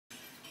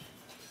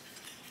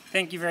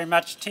Thank you very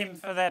much, Tim,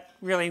 for that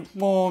really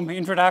warm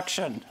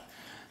introduction.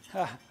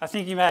 I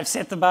think you may have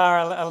set the bar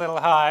a little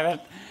high,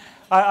 but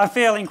I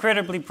feel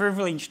incredibly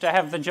privileged to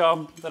have the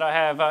job that I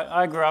have.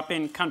 I grew up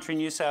in country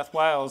New South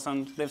Wales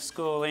and left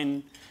school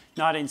in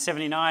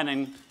 1979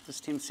 and, as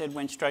Tim said,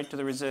 went straight to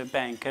the Reserve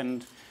Bank.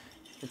 And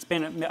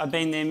I've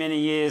been there many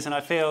years and I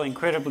feel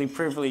incredibly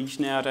privileged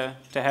now to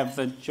have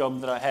the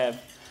job that I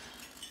have.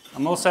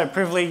 I'm also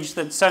privileged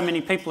that so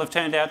many people have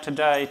turned out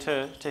today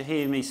to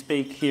hear me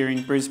speak here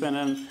in Brisbane,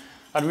 and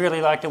I'd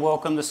really like to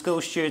welcome the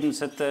school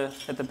students at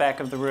the back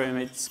of the room.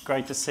 It's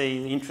great to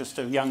see the interest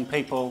of young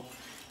people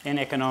in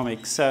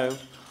economics. So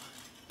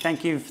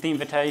thank you for the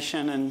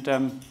invitation,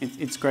 and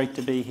it's great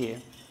to be here.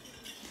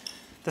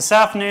 This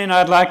afternoon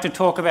I'd like to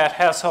talk about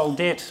household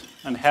debt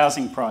and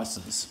housing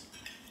prices.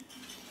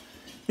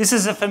 This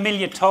is a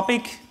familiar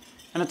topic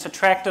and it's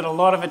attracted a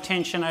lot of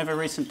attention over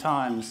recent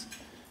times.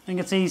 I think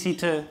it's easy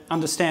to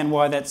understand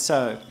why that's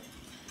so.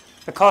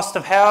 The cost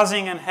of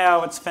housing and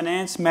how it's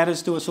financed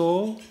matters to us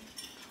all.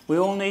 We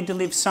all need to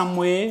live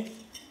somewhere,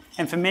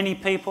 and for many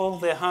people,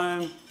 their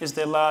home is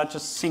their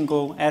largest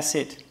single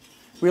asset.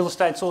 Real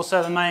estate's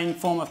also the main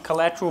form of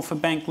collateral for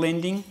bank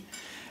lending,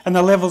 and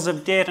the levels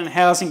of debt and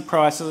housing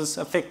prices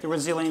affect the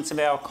resilience of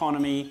our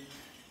economy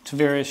to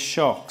various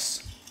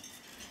shocks.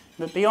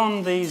 But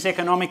beyond these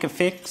economic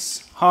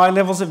effects, high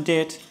levels of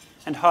debt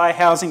and high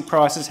housing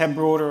prices have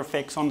broader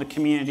effects on the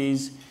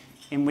communities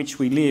in which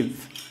we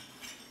live.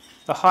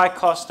 The high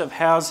cost of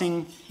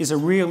housing is a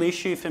real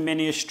issue for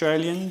many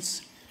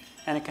Australians,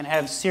 and it can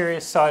have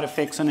serious side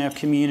effects on our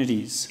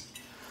communities.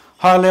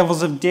 High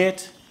levels of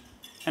debt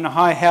and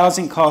high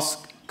housing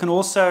costs can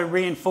also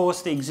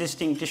reinforce the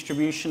existing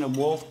distribution of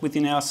wealth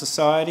within our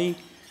society,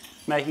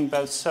 making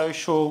both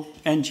social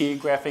and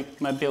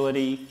geographic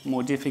mobility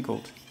more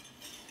difficult.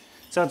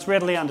 So it's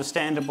readily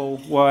understandable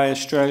why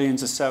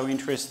Australians are so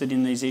interested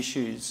in these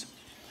issues.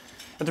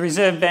 At the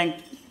Reserve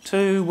Bank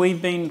too,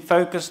 we've been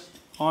focused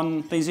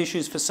on these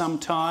issues for some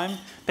time,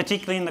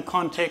 particularly in the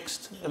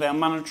context of our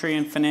monetary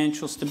and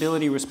financial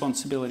stability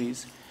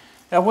responsibilities.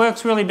 Our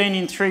work's really been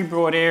in three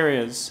broad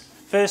areas.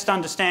 First,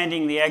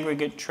 understanding the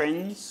aggregate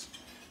trends.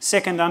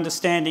 Second,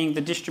 understanding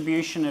the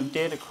distribution of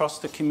debt across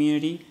the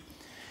community.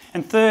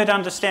 And third,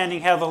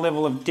 understanding how the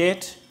level of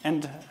debt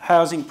and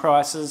housing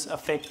prices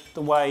affect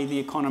the way the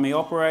economy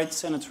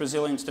operates and its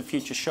resilience to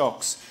future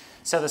shocks.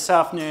 So this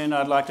afternoon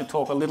I'd like to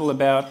talk a little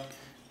about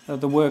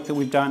the work that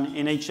we've done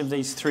in each of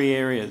these three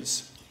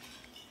areas.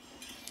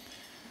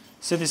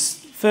 So this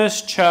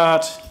first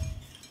chart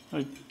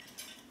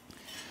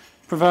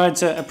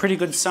provides a pretty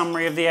good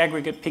summary of the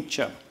aggregate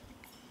picture.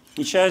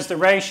 It shows the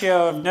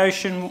ratio of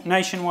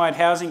nationwide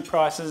housing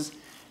prices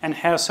and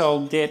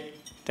household debt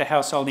to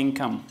household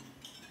income.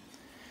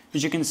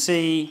 As you can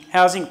see,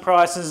 housing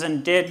prices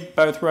and debt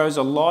both rose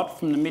a lot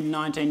from the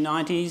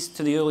mid-1990s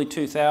to the early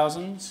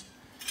 2000s.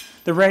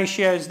 The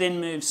ratios then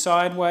moved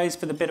sideways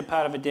for the better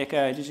part of a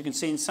decade. As you can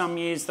see, in some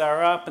years they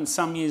were up and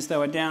some years they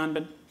were down,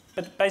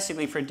 but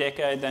basically for a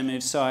decade they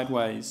moved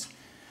sideways.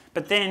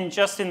 But then,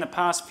 just in the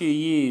past few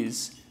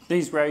years,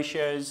 these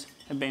ratios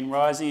have been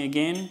rising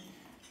again,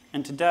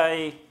 and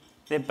today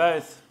they're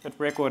both at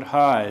record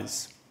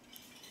highs.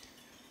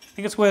 I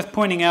think it's worth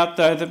pointing out,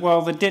 though, that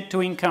while the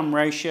debt-to-income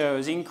ratio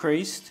has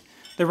increased,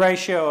 the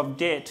ratio of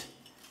debt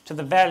to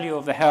the value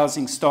of the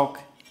housing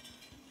stock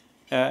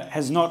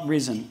has not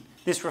risen.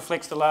 This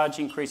reflects the large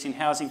increase in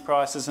housing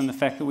prices and the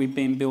fact that we've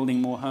been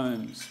building more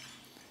homes.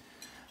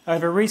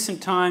 Over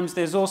recent times,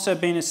 there's also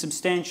been a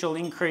substantial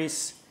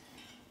increase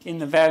in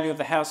the value of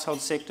the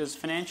household sector's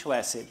financial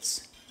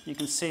assets. You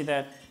can see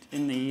that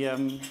in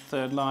the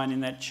third line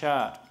in that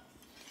chart.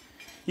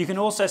 You can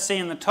also see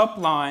in the top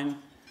line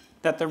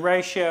that the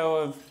ratio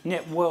of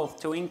net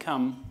wealth to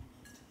income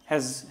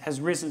has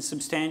risen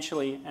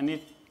substantially, and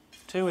it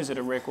too is at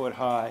a record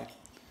high.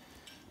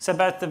 So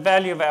both the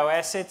value of our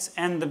assets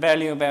and the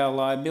value of our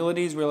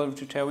liabilities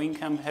relative to our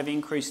income have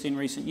increased in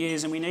recent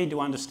years, and we need to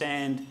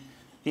understand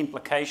the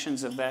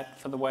implications of that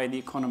for the way the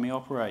economy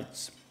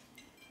operates.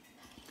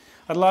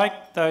 I'd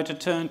like, though, to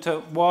turn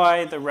to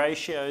why the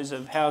ratios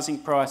of housing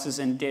prices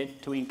and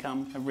debt to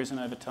income have risen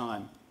over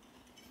time.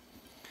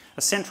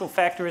 A central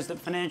factor is that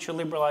financial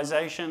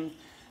liberalisation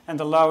and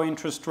the low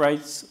interest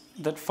rates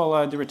that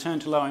followed the return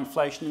to low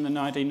inflation in the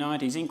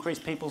 1990s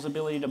increased people's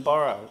ability to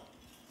borrow.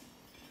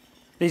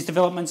 These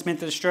developments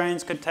meant that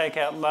Australians could take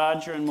out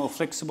larger and more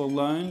flexible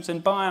loans,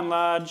 and by and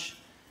large,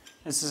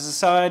 as a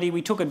society,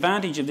 we took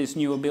advantage of this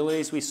new ability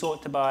as we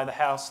sought to buy the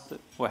house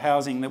or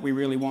housing that we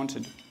really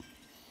wanted.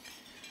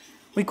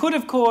 We could,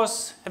 of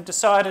course, have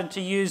decided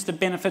to use the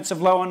benefits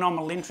of lower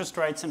nominal interest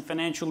rates and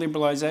financial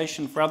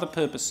liberalisation for other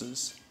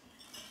purposes.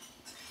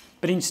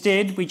 But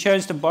instead, we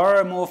chose to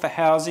borrow more for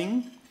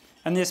housing,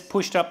 and this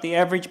pushed up the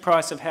average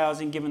price of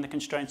housing given the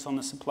constraints on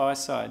the supply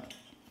side.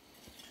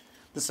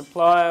 The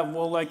supply of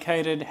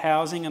well-located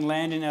housing and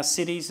land in our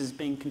cities has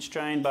been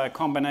constrained by a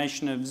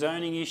combination of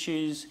zoning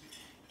issues,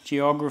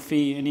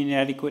 geography and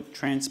inadequate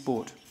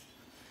transport.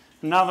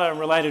 Another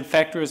related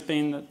factor has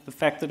been the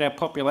fact that our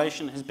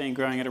population has been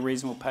growing at a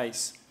reasonable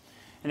pace.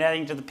 And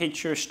adding to the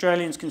picture,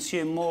 Australians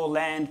consume more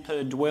land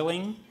per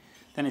dwelling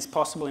than is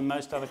possible in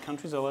most other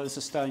countries, although this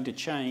is starting to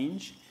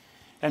change.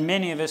 And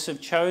many of us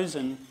have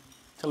chosen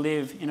to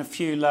live in a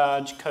few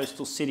large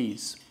coastal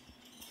cities.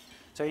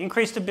 So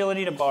increased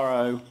ability to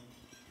borrow,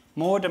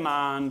 more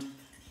demand,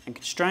 and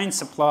constrained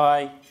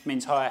supply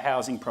means higher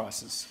housing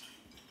prices.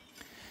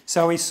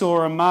 So we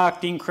saw a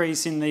marked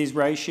increase in these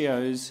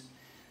ratios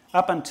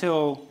up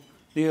until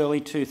the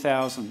early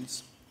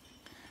 2000s.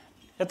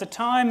 At the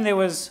time, there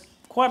was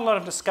quite a lot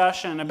of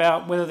discussion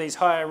about whether these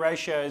higher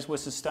ratios were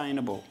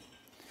sustainable.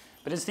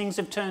 But as things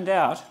have turned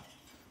out,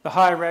 the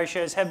higher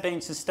ratios have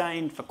been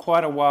sustained for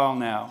quite a while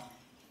now.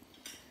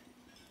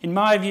 In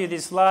my view,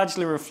 this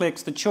largely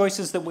reflects the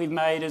choices that we've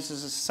made as a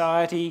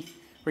society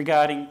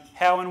regarding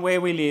how and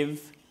where we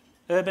live,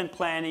 urban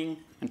planning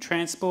and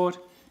transport,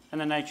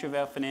 and the nature of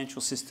our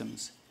financial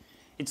systems.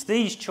 It's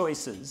these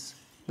choices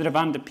that have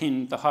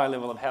underpinned the high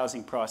level of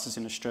housing prices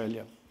in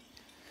Australia.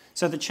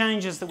 So the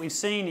changes that we've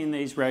seen in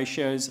these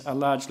ratios are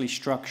largely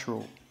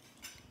structural.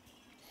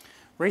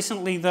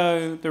 Recently,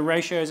 though, the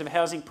ratios of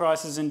housing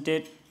prices and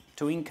debt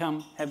to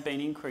income have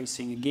been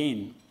increasing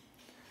again.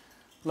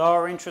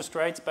 Lower interest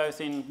rates, both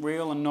in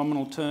real and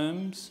nominal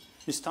terms,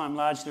 this time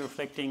largely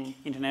reflecting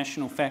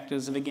international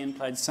factors, have again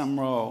played some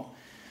role.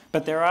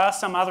 But there are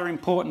some other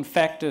important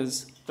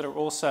factors that are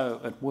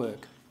also at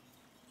work.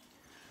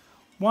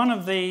 One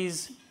of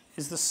these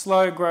is the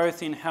slow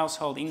growth in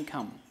household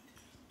income.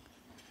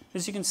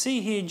 As you can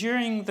see here,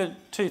 during the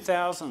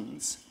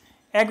 2000s,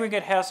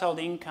 aggregate household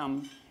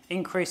income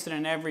increased at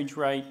an average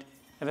rate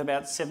of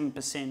about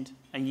 7%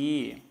 a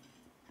year.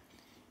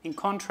 In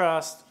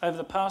contrast, over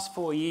the past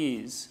 4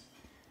 years,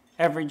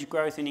 average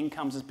growth in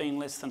incomes has been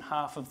less than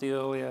half of the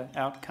earlier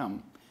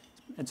outcome.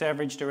 It's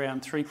averaged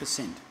around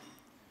 3%.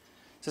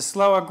 So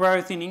slower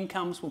growth in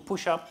incomes will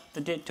push up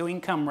the debt to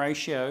income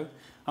ratio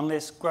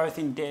unless growth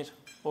in debt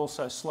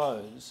also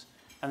slows.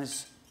 And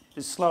this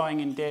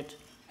slowing in debt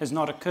has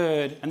not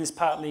occurred, and this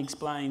partly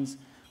explains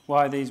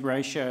why these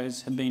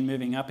ratios have been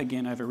moving up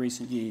again over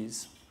recent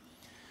years.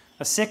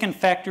 A second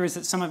factor is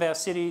that some of our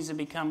cities have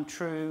become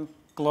true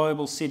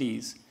global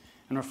cities.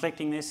 And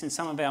reflecting this, in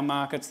some of our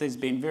markets, there's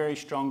been very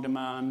strong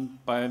demand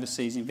by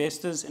overseas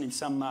investors, and in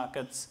some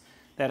markets,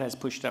 that has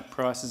pushed up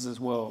prices as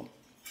well.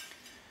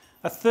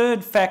 A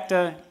third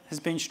factor has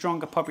been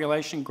stronger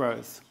population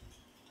growth.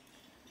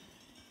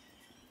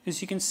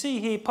 As you can see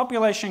here,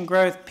 population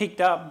growth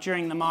picked up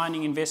during the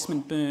mining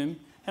investment boom,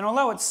 and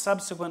although it's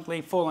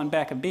subsequently fallen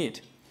back a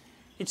bit,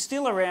 it's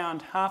still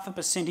around 0.5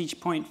 percentage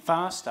point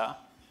faster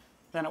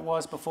than it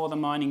was before the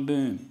mining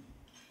boom.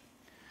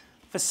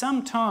 For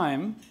some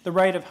time, the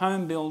rate of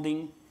home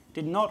building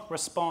did not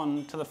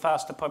respond to the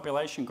faster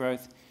population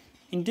growth.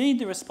 Indeed,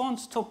 the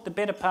response took the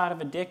better part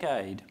of a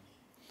decade.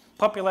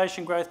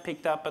 Population growth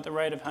picked up, but the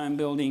rate of home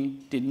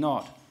building did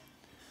not.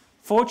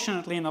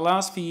 Fortunately, in the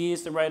last few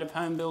years, the rate of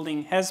home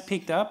building has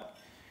picked up,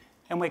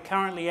 and we're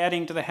currently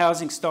adding to the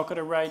housing stock at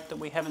a rate that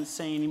we haven't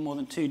seen in more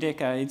than 2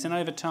 decades, and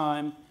over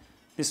time,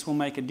 this will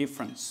make a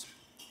difference.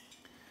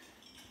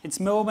 It's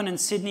Melbourne and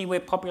Sydney where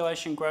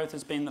population growth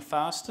has been the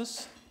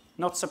fastest.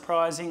 Not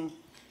surprising,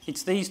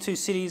 it's these two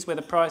cities where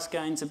the price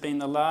gains have been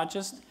the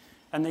largest,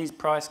 and these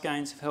price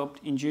gains have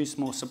helped induce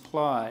more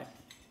supply.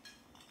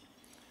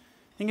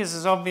 I think this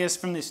is obvious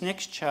from this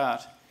next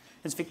chart.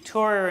 It's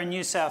Victoria and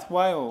New South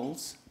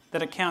Wales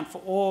that account for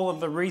all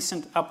of the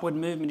recent upward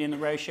movement in the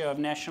ratio of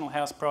national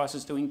house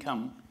prices to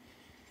income.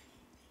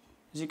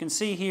 As you can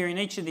see here, in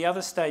each of the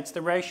other states,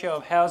 the ratio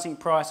of housing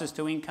prices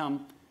to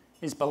income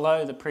is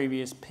below the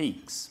previous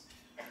peaks.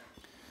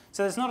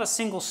 So there's not a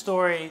single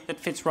story that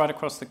fits right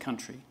across the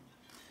country.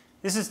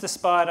 This is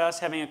despite us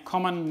having a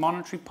common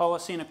monetary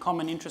policy and a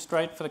common interest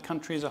rate for the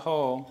country as a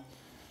whole.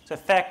 So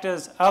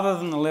factors other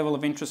than the level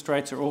of interest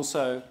rates are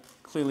also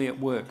clearly at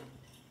work.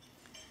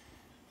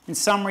 In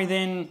summary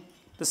then,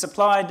 the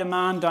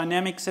supply-demand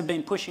dynamics have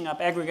been pushing up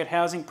aggregate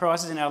housing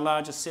prices in our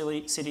largest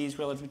cities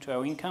relative to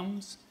our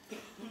incomes.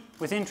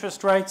 With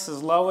interest rates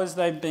as low as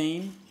they've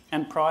been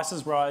and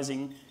prices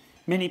rising,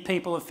 many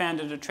people have found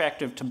it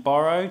attractive to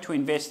borrow to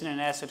invest in an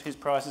asset whose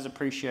price is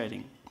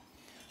appreciating.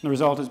 The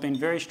result has been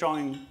very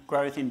strong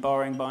growth in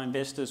borrowing by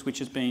investors, which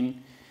has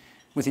been,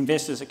 with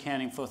investors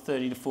accounting for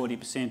 30 to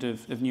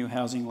 40% of new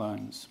housing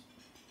loans.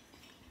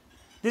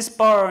 This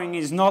borrowing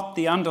is not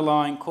the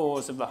underlying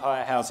cause of the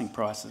higher housing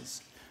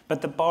prices,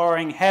 but the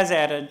borrowing has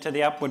added to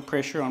the upward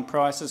pressure on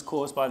prices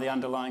caused by the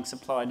underlying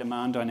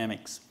supply-demand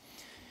dynamics.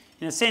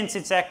 In a sense,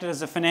 it's acted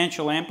as a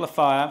financial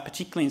amplifier,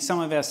 particularly in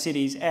some of our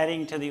cities,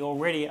 adding to the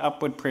already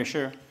upward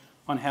pressure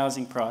on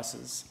housing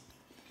prices.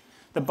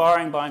 The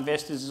borrowing by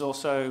investors is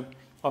also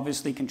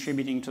obviously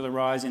contributing to the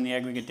rise in the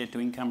aggregate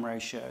debt-to-income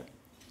ratio.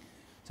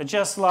 So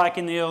just like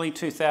in the early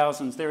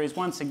 2000s, there is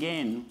once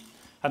again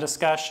a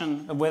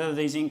discussion of whether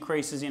these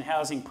increases in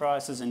housing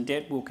prices and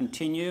debt will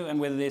continue and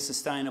whether they're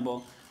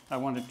sustainable. I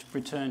wanted to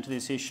return to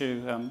this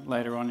issue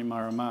later on in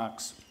my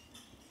remarks.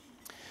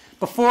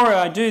 Before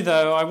I do,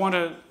 though, I want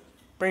to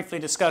briefly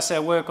discuss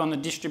our work on the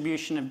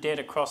distribution of debt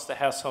across the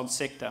household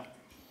sector.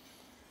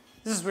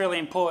 This is really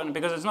important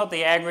because it's not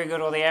the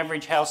aggregate or the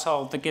average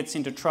household that gets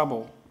into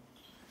trouble.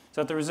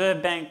 So at the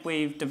Reserve Bank,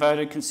 we've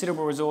devoted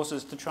considerable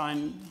resources to try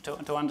and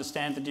to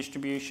understand the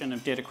distribution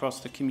of debt across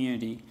the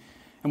community.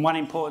 And one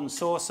important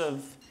source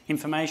of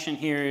information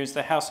here is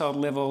the household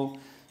level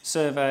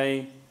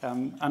survey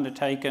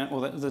undertaken,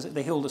 or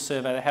the Hilda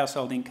survey, the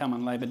Household Income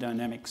and Labour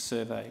Dynamics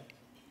survey.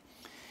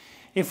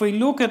 If we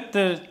look at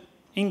the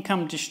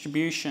income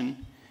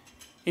distribution,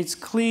 it's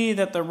clear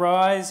that the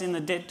rise in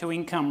the debt to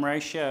income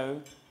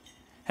ratio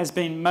has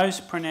been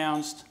most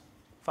pronounced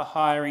for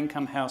higher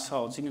income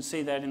households. You can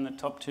see that in the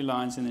top two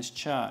lines in this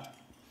chart.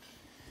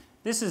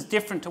 This is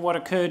different to what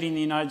occurred in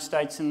the United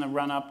States in the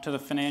run-up to the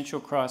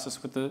financial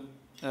crisis with all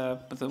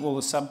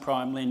the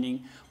subprime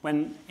lending,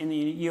 when in the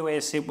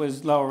US it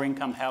was lower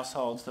income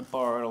households that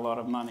borrowed a lot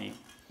of money.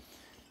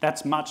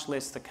 That's much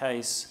less the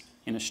case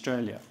in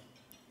Australia.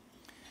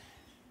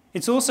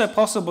 It's also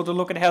possible to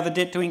look at how the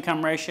debt to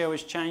income ratio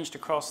has changed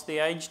across the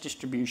age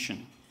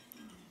distribution.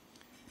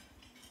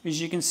 As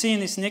you can see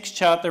in this next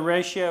chart, the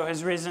ratio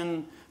has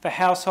risen for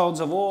households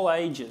of all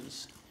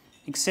ages,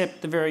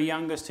 except the very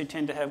youngest, who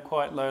tend to have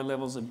quite low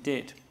levels of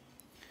debt.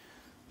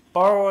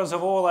 Borrowers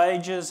of all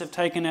ages have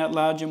taken out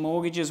larger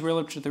mortgages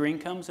relative to their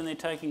incomes, and they're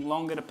taking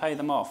longer to pay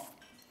them off.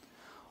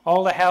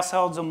 Older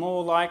households are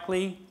more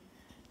likely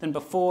than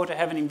before to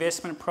have an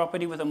investment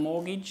property with a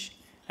mortgage,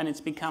 and it's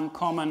become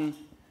common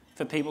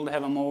for people to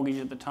have a mortgage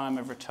at the time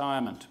of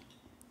retirement.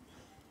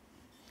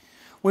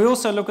 We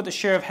also look at the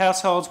share of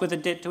households with a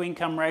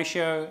debt-to-income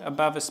ratio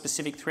above a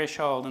specific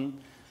threshold,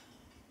 and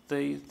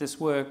this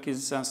work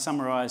is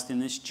summarised in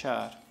this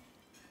chart.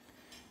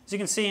 As you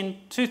can see, in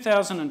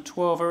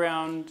 2002,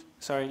 around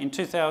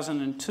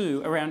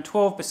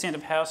 12%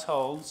 of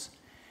households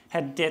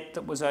had debt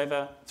that was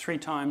over 3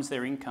 times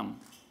their income.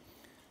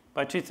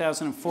 By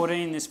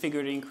 2014, this figure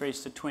had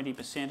increased to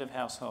 20% of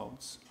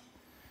households.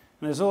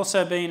 And there's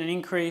also been an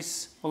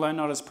increase, although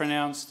not as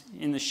pronounced,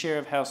 in the share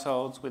of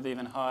households with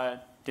even higher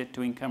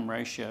debt-to-income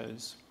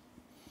ratios.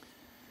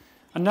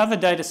 Another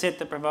data set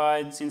that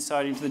provides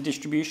insight into the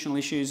distributional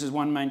issues is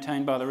one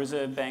maintained by the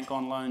Reserve Bank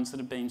on loans that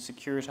have been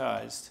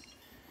securitised.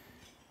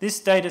 This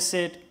data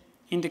set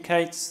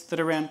indicates that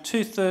around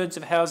 2/3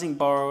 of housing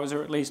borrowers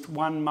are at least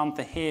 1 month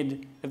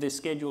ahead of their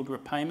scheduled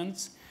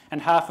repayments,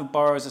 and half of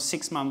borrowers are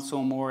 6 months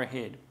or more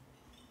ahead.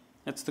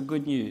 That's the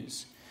good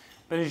news.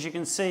 But as you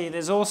can see,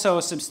 there's also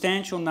a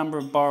substantial number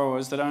of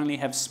borrowers that only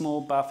have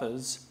small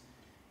buffers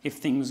if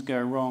things go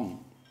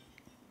wrong.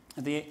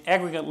 At the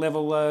aggregate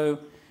level, though,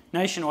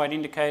 nationwide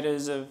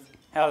indicators of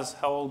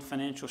household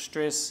financial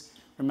stress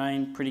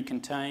remain pretty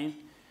contained.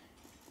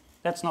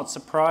 That's not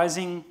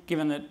surprising,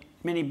 given that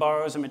many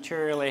borrowers are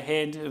materially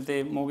ahead of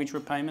their mortgage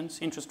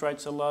repayments, interest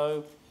rates are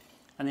low,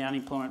 and the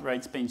unemployment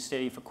rate's been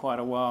steady for quite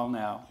a while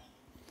now.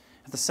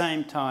 At the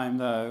same time,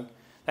 though,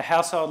 the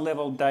household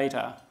level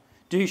data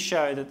do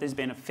show that there's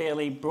been a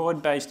fairly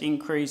broad-based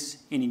increase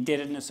in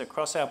indebtedness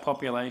across our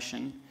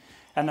population,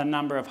 and the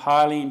number of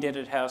highly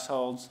indebted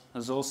households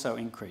has also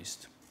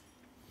increased.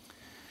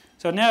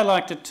 So I'd now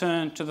like to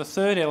turn to the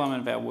third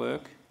element of our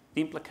work,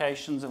 the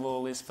implications of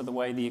all this for the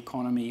way the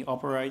economy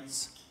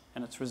operates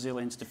and its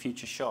resilience to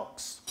future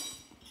shocks.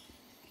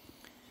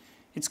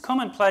 It's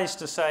commonplace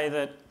to say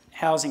that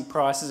housing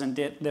prices and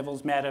debt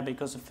levels matter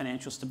because of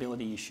financial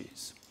stability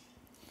issues.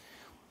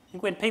 I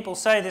think when people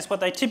say this, what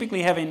they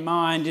typically have in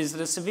mind is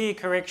that a severe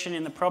correction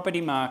in the property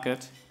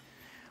market,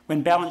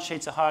 when balance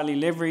sheets are highly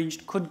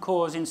leveraged, could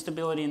cause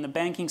instability in the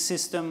banking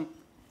system,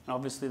 and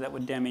obviously that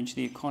would damage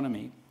the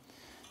economy.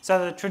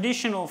 So the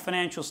traditional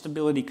financial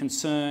stability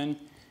concern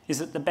is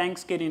that the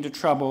banks get into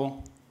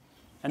trouble,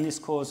 and this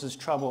causes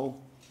trouble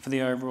for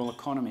the overall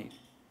economy.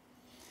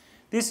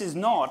 This is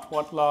not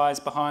what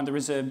lies behind the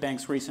Reserve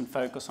Bank's recent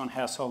focus on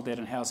household debt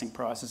and housing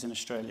prices in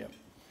Australia.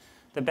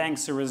 The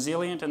banks are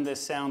resilient and they're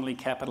soundly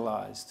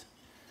capitalised.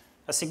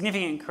 A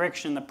significant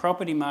correction in the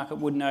property market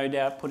would no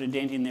doubt put a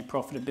dent in their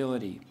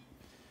profitability.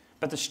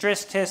 But the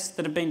stress tests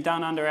that have been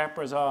done under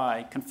APRA's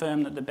eye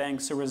confirm that the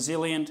banks are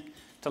resilient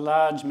to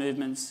large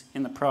movements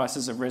in the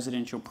prices of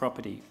residential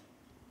property.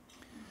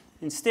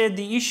 Instead,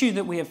 the issue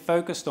that we have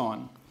focused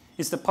on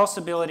is the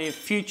possibility of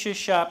future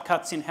sharp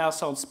cuts in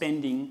household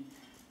spending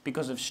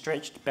because of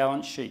stretched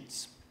balance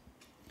sheets.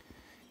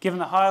 Given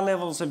the high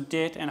levels of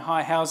debt and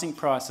high housing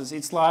prices,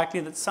 it's likely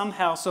that some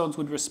households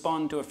would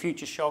respond to a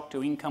future shock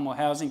to income or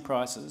housing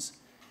prices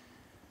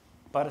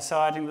by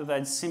deciding that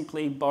they'd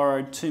simply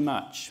borrowed too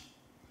much.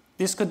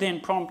 This could then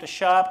prompt a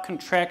sharp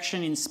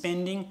contraction in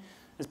spending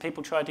as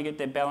people try to get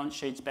their balance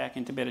sheets back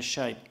into better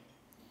shape.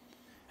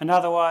 An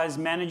otherwise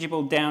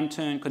manageable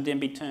downturn could then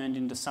be turned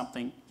into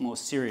something more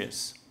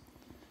serious.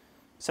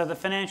 So the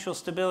financial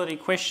stability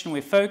question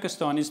we're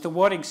focused on is, to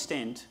what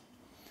extent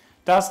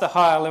does the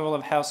higher level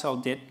of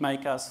household debt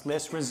make us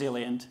less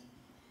resilient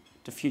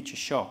to future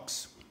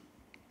shocks?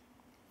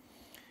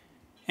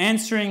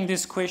 Answering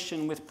this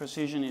question with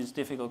precision is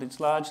difficult. It's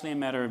largely a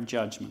matter of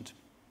judgment.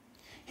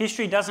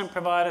 History doesn't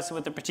provide us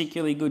with a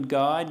particularly good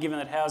guide, given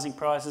that housing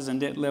prices and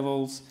debt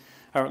levels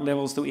are at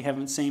levels that we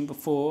haven't seen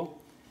before.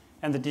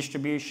 and the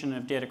distribution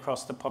of debt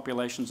across the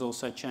population is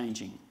also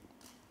changing.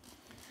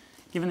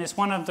 Given this,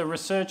 one of the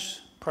research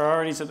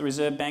priorities at the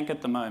Reserve Bank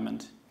at the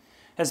moment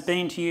has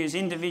been to use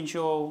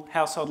individual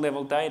household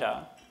level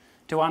data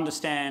to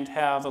understand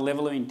how the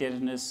level of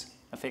indebtedness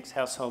affects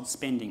household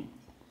spending.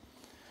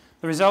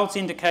 The results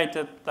indicate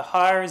that the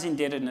higher is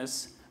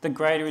indebtedness, the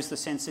greater is the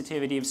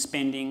sensitivity of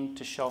spending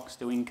to shocks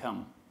to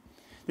income.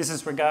 This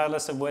is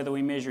regardless of whether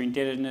we measure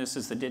indebtedness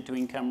as the debt to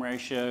income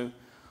ratio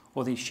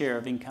or the share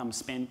of income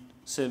spent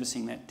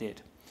servicing that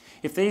debt.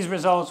 If these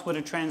results were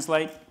to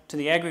translate to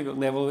the aggregate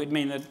level, it would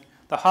mean that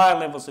the higher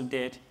levels of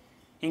debt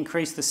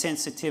increase the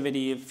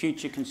sensitivity of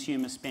future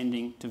consumer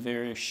spending to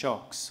various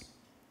shocks.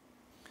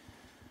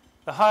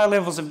 The higher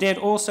levels of debt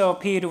also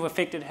appear to have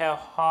affected how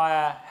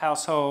higher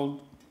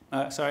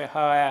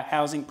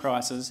housing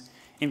prices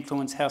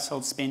influence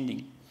household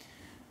spending.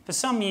 For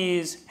some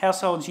years,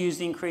 households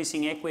used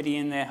increasing equity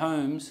in their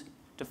homes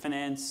to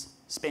finance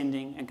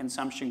spending, and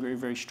consumption grew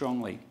very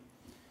strongly.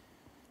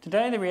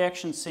 Today, the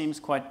reaction seems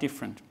quite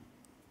different.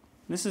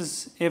 This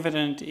is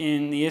evident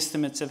in the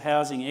estimates of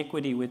housing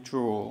equity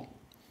withdrawal.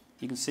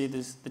 You can see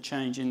the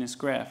change in this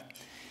graph.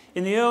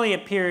 In the earlier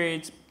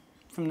periods,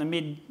 from the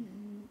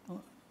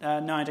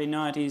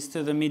mid-1990s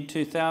to the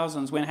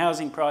mid-2000s, when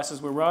housing prices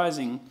were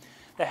rising,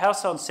 the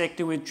household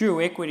sector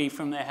withdrew equity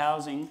from their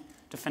housing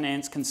to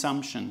finance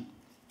consumption.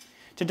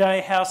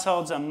 Today,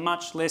 households are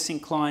much less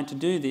inclined to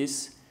do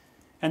this,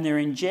 and they're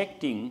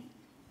injecting,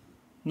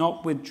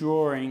 not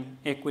withdrawing,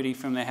 equity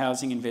from their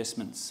housing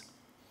investments.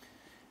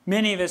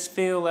 Many of us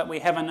feel that we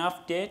have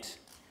enough debt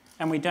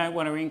and we don't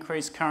want to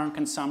increase current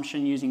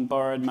consumption using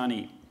borrowed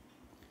money.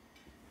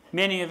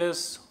 Many of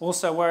us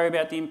also worry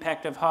about the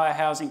impact of higher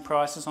housing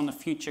prices on the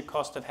future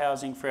cost of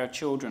housing for our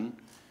children.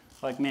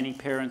 Like many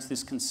parents,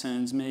 this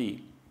concerns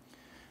me.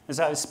 As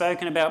I've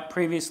spoken about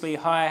previously,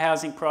 higher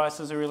housing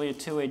prices are really a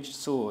two-edged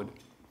sword.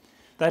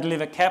 They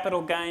deliver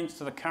capital gains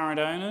to the current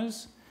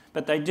owners,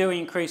 but they do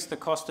increase the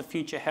cost of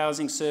future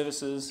housing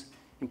services,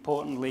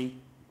 importantly,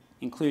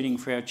 including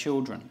for our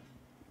children.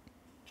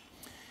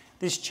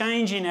 This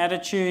change in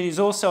attitude is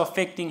also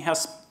affecting how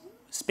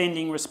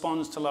spending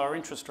responds to lower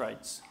interest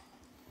rates.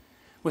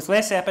 With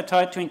less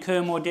appetite to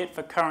incur more debt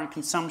for current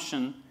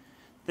consumption,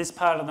 this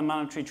part of the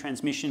monetary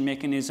transmission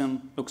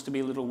mechanism looks to be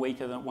a little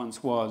weaker than it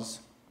once was.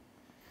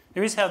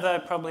 There is,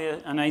 however, probably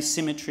an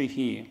asymmetry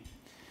here.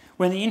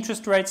 When the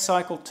interest rate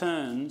cycle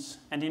turns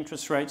and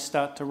interest rates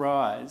start to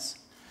rise,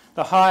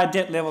 the higher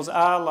debt levels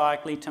are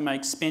likely to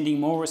make spending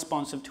more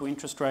responsive to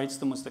interest rates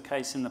than was the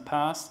case in the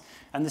past,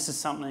 and this is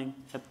something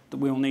that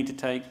we'll need to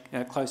take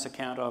close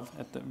account of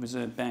at the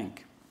Reserve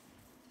Bank.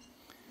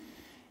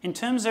 In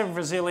terms of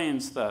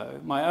resilience, though,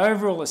 my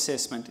overall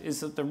assessment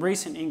is that the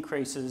recent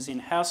increases in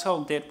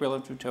household debt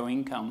relative to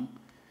income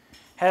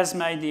has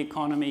made the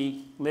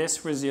economy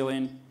less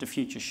resilient to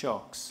future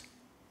shocks.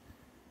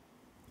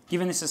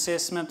 Given this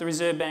assessment, the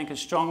Reserve Bank has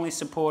strongly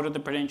supported the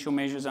prudential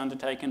measures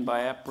undertaken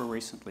by APRA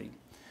recently.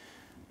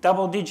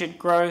 Double-digit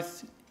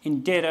growth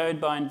in debt owed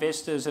by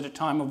investors at a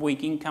time of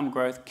weak income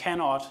growth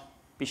cannot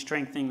be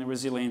strengthening the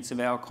resilience of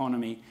our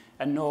economy,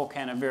 and nor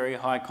can a very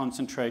high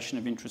concentration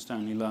of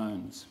interest-only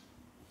loans.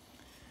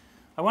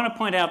 I want to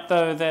point out,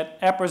 though,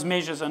 that APRA's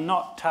measures are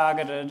not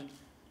targeted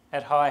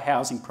at high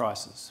housing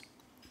prices.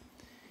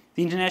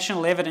 The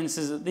international evidence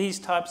is that these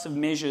types of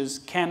measures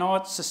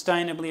cannot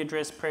sustainably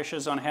address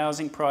pressures on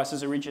housing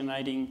prices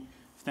originating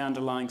from the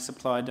underlying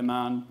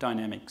supply-demand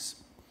dynamics.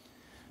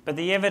 But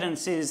the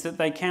evidence is that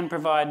they can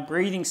provide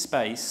breathing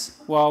space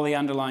while the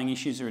underlying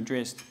issues are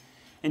addressed.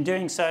 In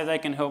doing so, they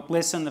can help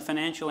lessen the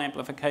financial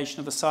amplification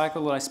of the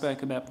cycle that I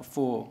spoke about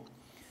before.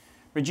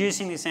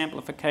 Reducing this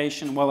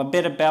amplification while a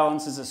better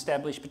balance is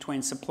established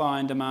between supply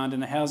and demand in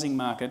the housing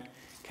market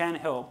can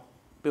help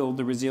build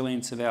the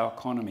resilience of our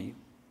economy.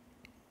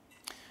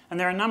 And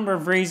there are a number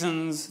of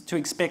reasons to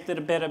expect that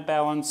a better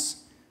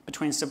balance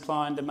between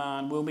supply and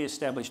demand will be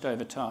established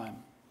over time.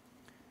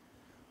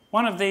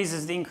 One of these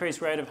is the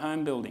increased rate of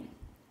home building.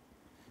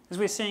 As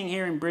we're seeing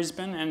here in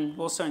Brisbane and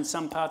also in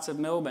some parts of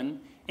Melbourne,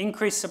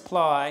 increased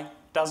supply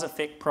does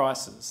affect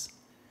prices.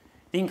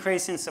 The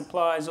increase in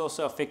supply is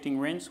also affecting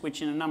rents,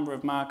 which in a number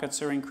of markets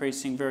are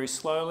increasing very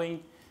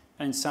slowly,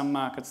 and in some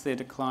markets they're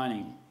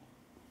declining.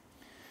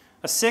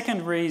 A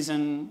second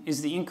reason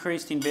is the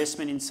increased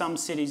investment in some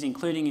cities,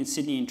 including in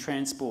Sydney, in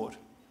transport.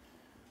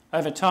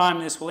 Over time,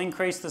 this will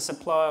increase the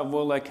supply of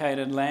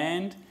well-located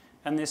land,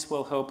 and this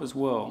will help as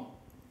well.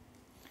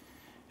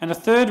 And a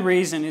third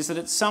reason is that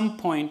at some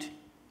point,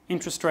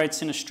 interest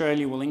rates in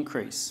Australia will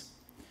increase.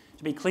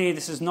 To be clear,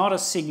 this is not a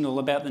signal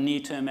about the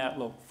near-term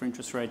outlook for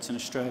interest rates in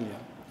Australia.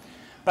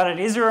 But it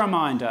is a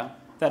reminder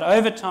that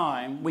over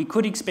time, we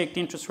could expect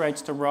interest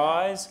rates to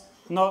rise,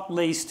 not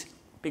least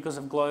because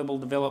of global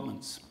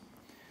developments.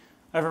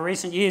 Over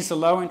recent years, the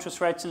low interest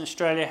rates in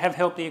Australia have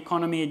helped the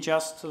economy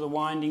adjust to the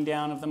winding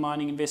down of the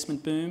mining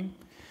investment boom.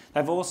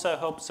 They've also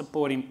helped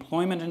support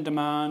employment and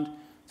demand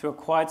through a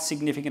quite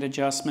significant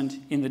adjustment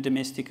in the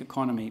domestic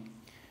economy.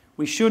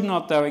 We should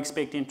not, though,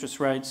 expect interest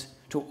rates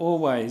to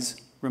always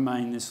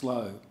remain this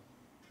low.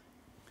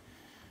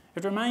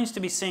 It remains to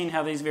be seen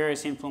how these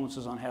various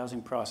influences on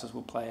housing prices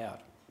will play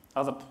out.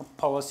 Other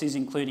policies,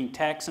 including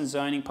tax and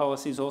zoning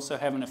policies, also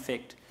have an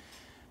effect.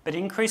 But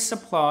increased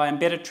supply and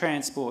better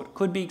transport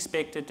could be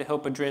expected to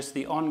help address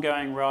the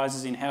ongoing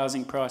rises in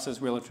housing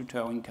prices relative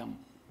to our income.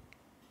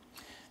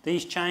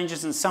 These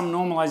changes and some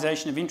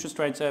normalisation of interest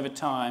rates over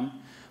time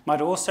might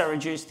also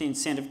reduce the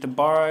incentive to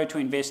borrow to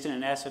invest in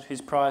an asset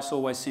whose price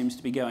always seems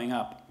to be going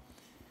up.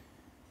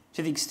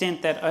 To the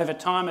extent that over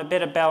time a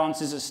better balance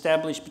is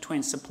established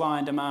between supply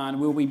and demand,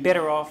 we'll be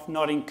better off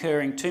not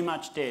incurring too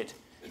much debt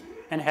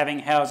and having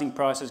housing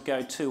prices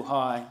go too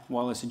high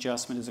while this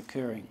adjustment is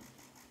occurring.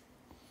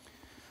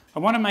 I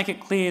want to make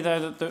it clear, though,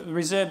 that the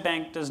Reserve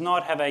Bank does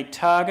not have a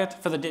target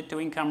for the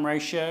debt-to-income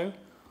ratio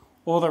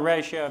or the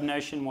ratio of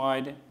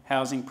nationwide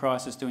housing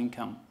prices to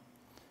income.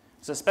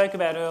 As I spoke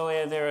about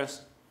earlier, there are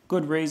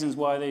good reasons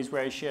why these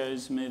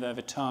ratios move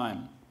over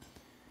time.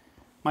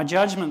 My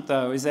judgment,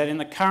 though, is that in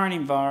the current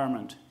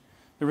environment,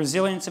 the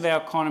resilience of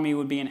our economy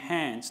would be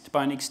enhanced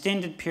by an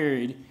extended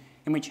period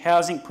in which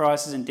housing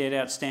prices and debt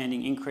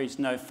outstanding increase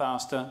no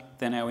faster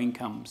than our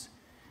incomes.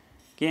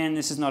 Again,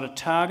 this is not a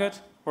target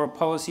or a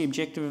policy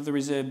objective of the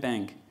Reserve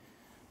Bank,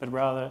 but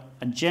rather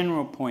a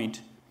general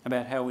point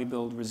about how we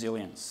build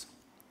resilience.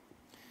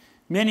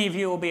 Many of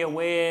you will be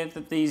aware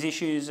that these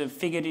issues have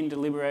figured in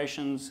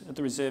deliberations at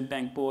the Reserve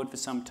Bank Board for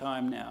some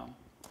time now.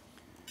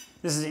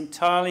 This is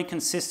entirely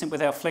consistent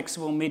with our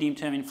flexible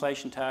medium-term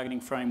inflation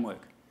targeting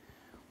framework.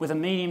 With a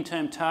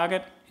medium-term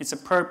target, it's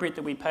appropriate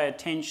that we pay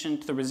attention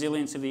to the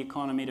resilience of the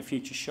economy to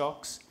future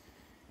shocks.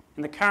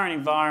 In the current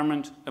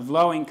environment of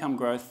low income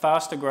growth,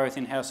 faster growth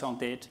in household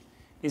debt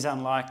is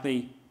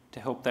unlikely to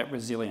help that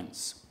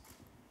resilience.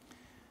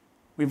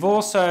 We've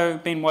also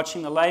been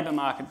watching the labour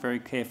market very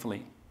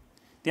carefully.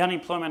 The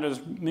unemployment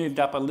has moved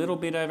up a little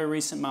bit over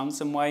recent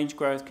months and wage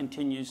growth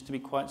continues to be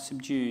quite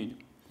subdued.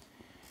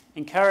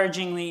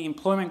 Encouragingly,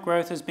 employment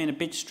growth has been a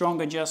bit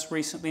stronger just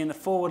recently and the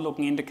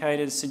forward-looking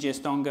indicators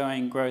suggest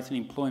ongoing growth in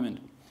employment.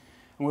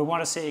 And we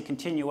want to see a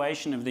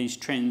continuation of these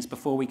trends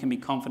before we can be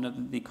confident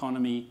that the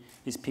economy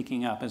is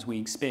picking up as we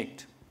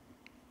expect.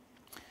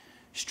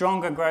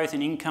 Stronger growth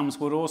in incomes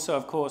would also,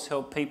 of course,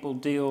 help people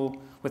deal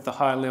with the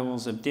high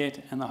levels of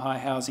debt and the high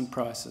housing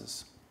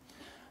prices.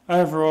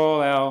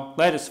 Overall, our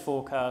latest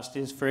forecast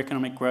is for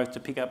economic growth to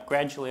pick up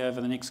gradually over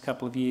the next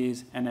couple of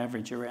years and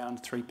average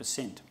around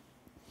 3%.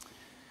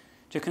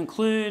 To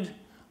conclude,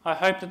 I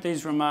hope that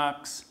these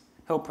remarks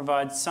help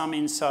provide some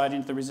insight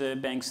into the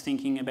Reserve Bank's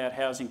thinking about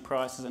housing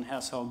prices and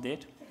household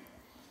debt.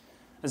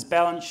 As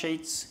balance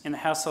sheets in the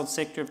household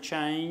sector have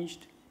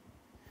changed,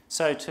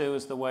 so too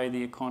is the way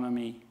the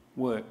economy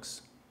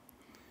works.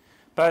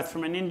 Both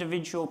from an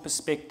individual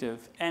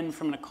perspective and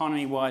from an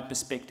economy-wide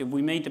perspective,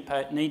 we need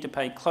to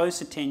pay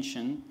close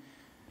attention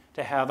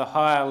to how the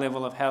higher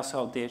level of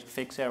household debt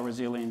affects our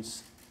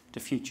resilience to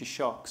future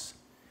shocks.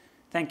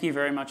 Thank you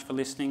very much for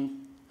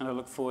listening, and I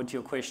look forward to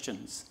your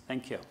questions.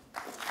 Thank you.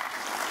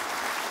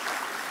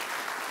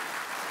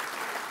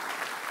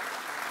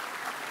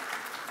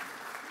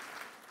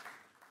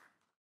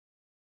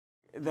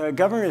 The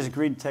Governor has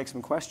agreed to take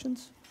some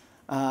questions.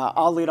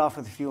 I'll lead off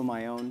with a few of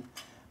my own.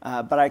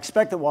 But I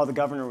expect that while the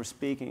Governor was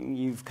speaking,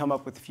 you've come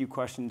up with a few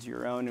questions of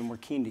your own, and we're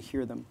keen to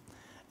hear them.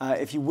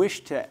 If you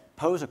wish to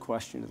pose a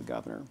question to the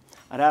Governor,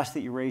 I'd ask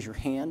that you raise your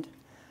hand,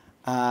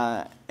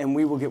 and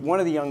we will get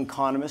one of the young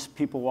economists,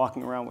 people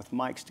walking around with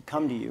mics, to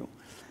come to you.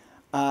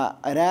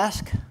 I'd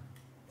ask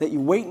that you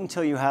wait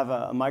until you have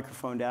a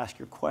microphone to ask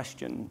your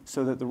question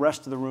so that the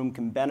rest of the room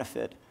can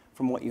benefit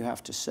from what you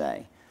have to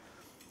say.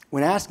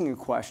 When asking a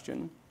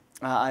question,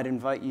 I'd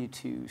invite you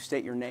to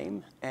state your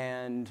name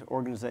and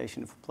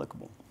organization if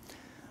applicable.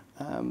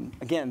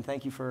 Again,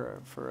 thank you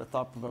for a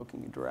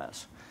thought-provoking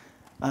address.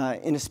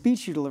 In a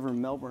speech you delivered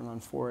in Melbourne on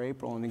 4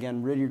 April, and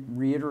again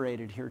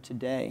reiterated here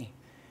today,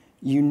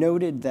 you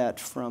noted that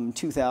from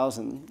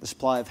 2000, the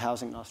supply of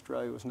housing in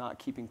Australia was not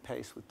keeping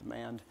pace with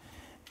demand.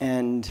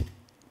 And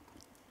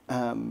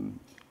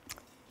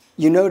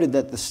you noted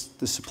that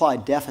the supply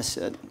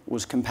deficit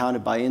was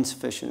compounded by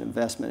insufficient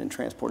investment in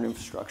transport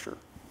infrastructure.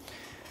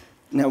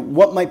 Now,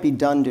 what might be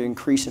done to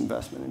increase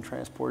investment in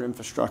transport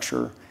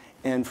infrastructure?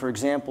 And for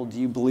example, do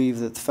you believe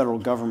that the federal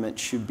government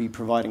should be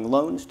providing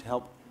loans to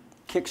help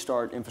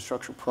kickstart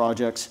infrastructure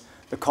projects,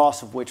 the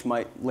cost of which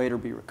might later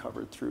be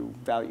recovered through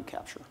value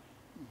capture?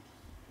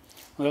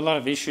 Well, a lot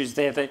of issues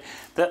there.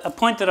 A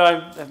point that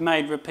I have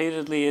made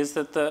repeatedly is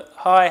that the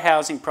high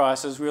housing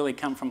prices really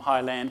come from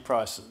high land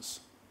prices.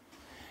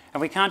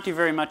 And we can't do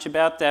very much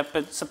about that,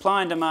 but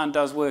supply and demand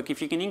does work.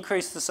 If you can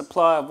increase the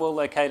supply of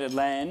well-located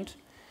land,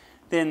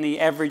 then the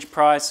average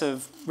price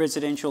of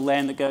residential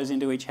land that goes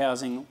into each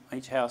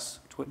house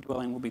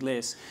dwelling will be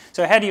less.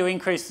 So how do you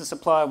increase the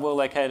supply of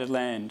well-located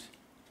land?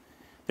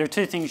 There are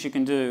two things you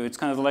can do. It's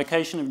kind of the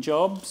location of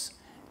jobs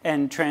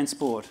and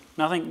transport.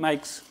 Nothing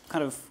makes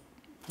kind of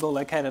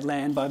well-located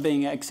land by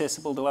being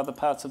accessible to other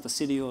parts of the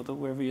city or to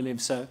wherever you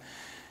live. So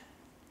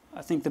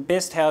I think the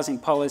best housing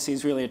policy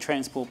is really a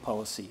transport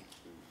policy.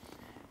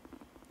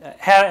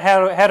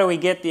 how do we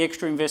get the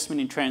extra investment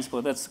in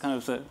transport? That's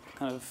kind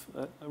of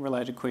a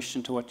related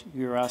question to what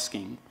you're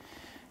asking.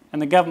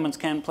 And the governments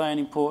can play an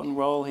important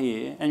role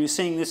here. And you're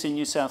seeing this in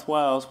New South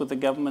Wales with the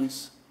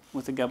government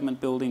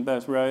building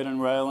both road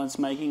and rail, and it's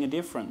making a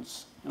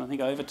difference. And I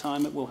think over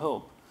time it will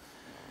help.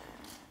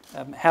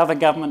 How the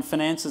government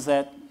finances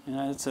that,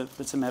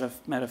 it's a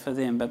matter for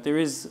them. But there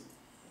is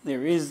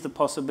the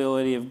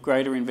possibility of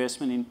greater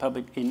investment in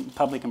public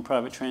and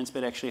private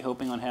transport actually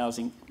helping on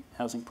housing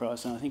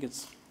price, and I think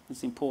it's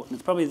important.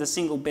 It's probably the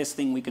single best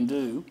thing we can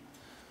do.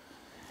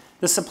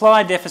 The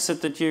supply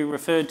deficit that you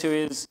referred to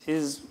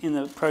is in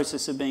the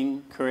process of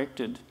being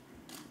corrected.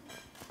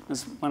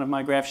 As one of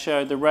my graphs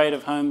showed, the rate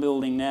of home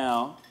building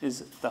now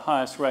is the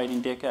highest rate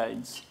in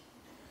decades,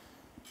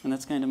 and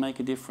that's going to make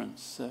a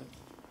difference. So,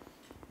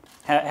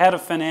 how to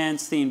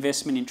finance the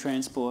investment in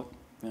transport?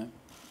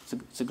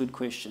 It's a good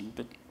question,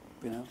 but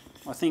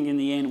I think in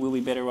the end we'll be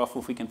better off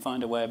if we can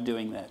find a way of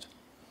doing that.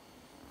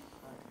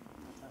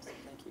 Fantastic,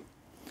 thank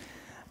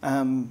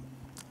you.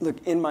 Look,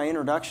 in my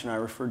introduction, I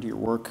referred to your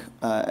work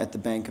at the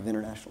Bank of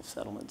International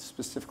Settlements,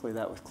 specifically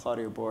that with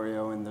Claudio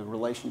Borio and the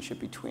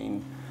relationship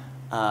between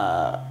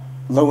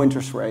low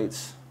interest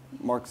rates,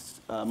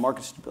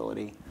 market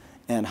stability,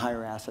 and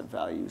higher asset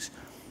values.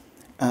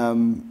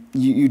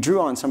 You drew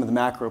on some of the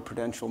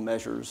macroprudential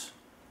measures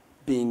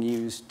being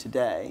used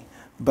today,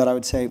 but I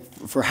would say,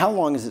 for how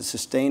long is it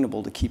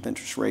sustainable to keep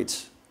interest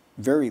rates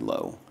very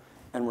low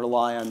and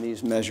rely on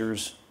these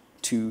measures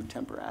to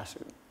temper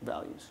asset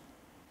values?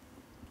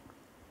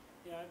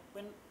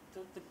 When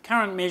the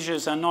current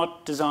measures are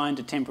not designed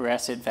to temper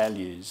asset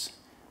values.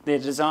 They're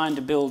designed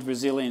to build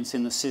resilience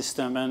in the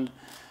system, and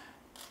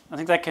I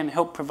think that can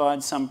help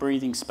provide some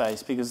breathing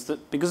space because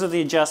of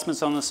the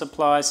adjustments on the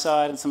supply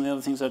side and some of the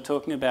other things I'm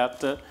talking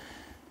about. I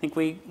think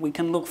we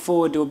can look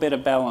forward to a better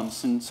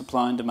balance in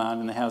supply and demand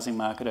in the housing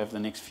market over the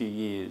next few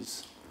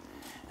years.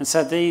 And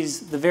so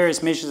the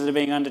various measures that are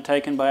being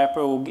undertaken by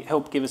APRA will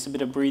help give us a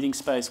bit of breathing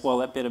space while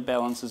that better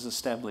balance is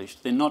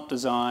established. They're not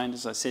designed,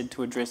 as I said,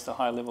 to address the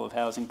high level of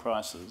housing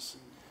prices.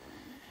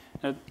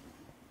 Now,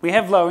 we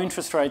have low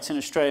interest rates in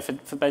Australia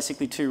for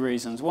basically two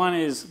reasons. One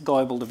is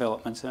global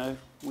development. So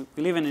we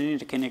live in an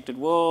interconnected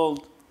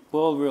world.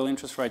 World real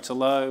interest rates are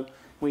low.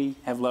 We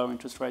have low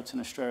interest rates in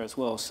Australia as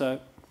well.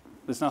 So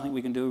there's nothing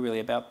we can do really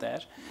about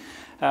that.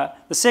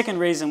 The second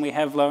reason we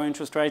have low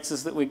interest rates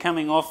is that we're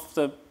coming off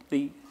the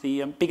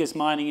biggest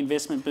mining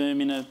investment boom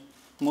in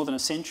more than a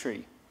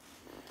century.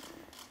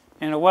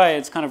 In a way,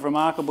 it's kind of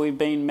remarkable we've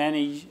been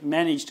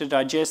managed to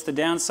digest the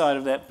downside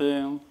of that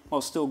boom while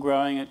still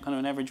growing at kind of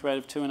an average rate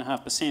of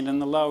 2.5%, and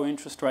the low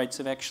interest rates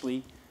have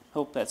actually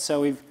helped that.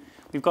 So we've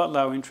got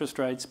low interest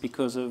rates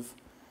because of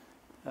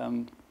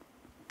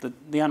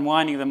the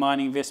unwinding of the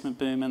mining investment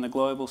boom and the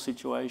global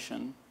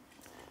situation,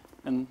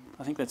 and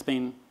I think that's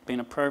been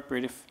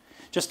appropriate.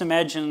 Just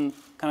imagine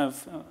kind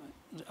of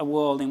a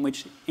world in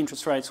which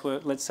interest rates were,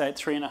 let's say, at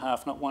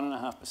 3.5%, not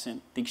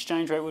 1.5%. The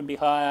exchange rate would be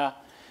higher.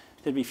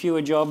 There'd be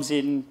fewer jobs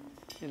in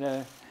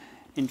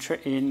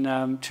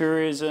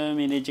tourism,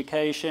 in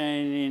education,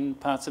 in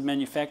parts of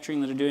manufacturing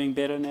that are doing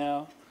better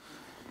now.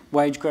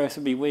 Wage growth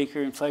would be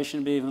weaker, inflation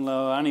would be even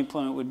lower,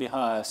 unemployment would be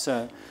higher.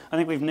 So I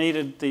think we've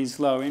needed these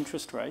low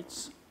interest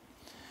rates.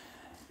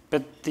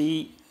 But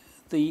the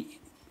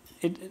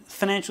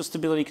financial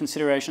stability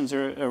considerations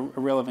are a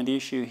relevant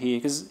issue here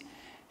because,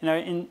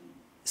 in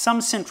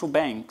some central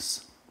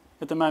banks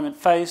at the moment,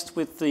 faced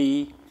with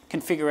the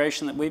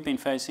configuration that we've been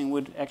facing,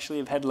 would actually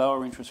have had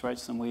lower interest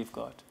rates than we've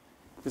got.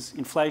 Because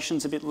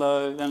inflation's a bit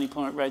low, the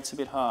unemployment rate's a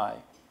bit high.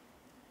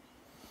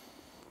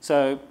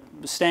 So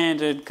the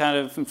standard kind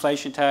of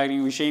inflation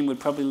targeting regime would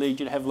probably lead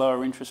you to have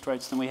lower interest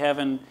rates than we have.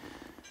 And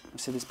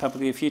I've said this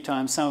publicly a few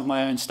times, some of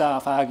my own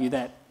staff argue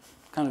that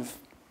kind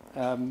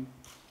of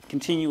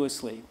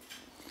continuously.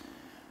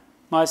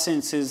 My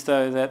sense is,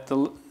 though, that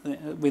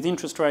with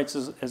interest rates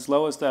as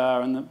low as they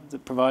are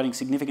and providing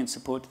significant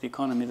support to the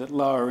economy, that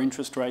lower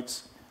interest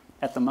rates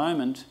at the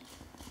moment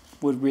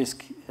would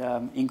risk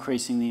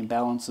increasing the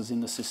imbalances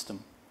in the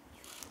system.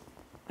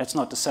 That's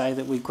not to say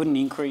that we couldn't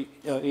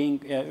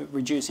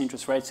reduce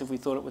interest rates if we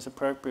thought it was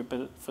appropriate,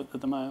 but at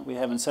the moment we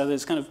haven't. So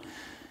there's kind of,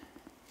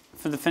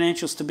 for the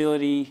financial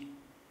stability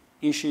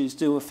issues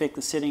do affect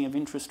the setting of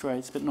interest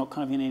rates, but not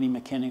kind of in any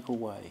mechanical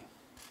way.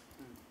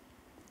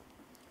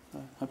 I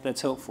hope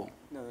that's helpful.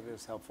 No, that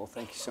is helpful.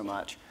 Thank you so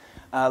much.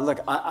 Look,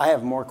 I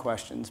have more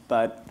questions,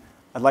 but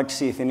I'd like to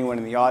see if anyone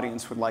in the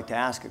audience would like to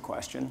ask a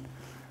question.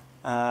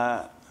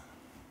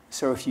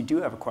 So if you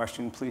do have a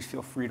question, please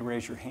feel free to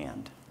raise your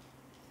hand.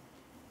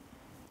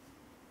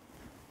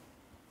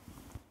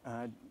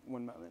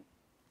 One moment.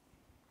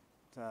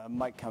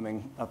 Mic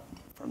coming up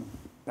from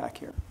back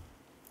here.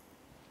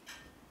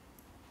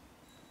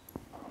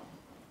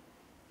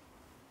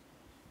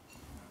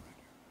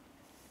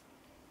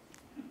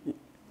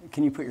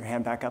 Can you put your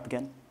hand back up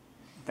again?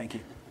 Thank you.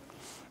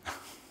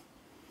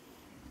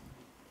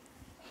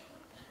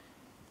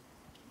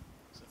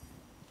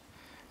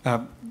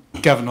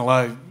 Governor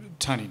Lowe,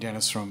 Tony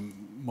Dennis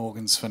from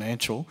Morgans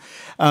Financial.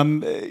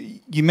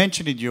 You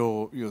mentioned in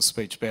your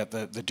speech about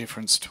the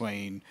difference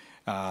between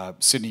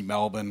Sydney,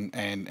 Melbourne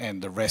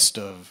and the rest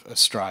of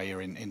Australia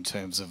in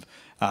terms of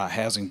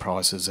housing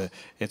prices,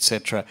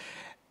 etc.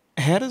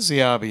 How does the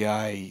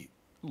RBA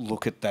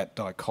look at that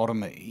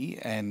dichotomy,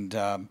 and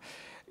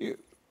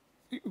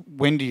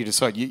when do you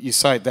decide? You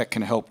say that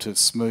can help to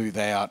smooth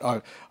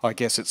out. I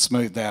guess it's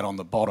smoothed out on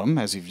the bottom,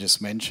 as you've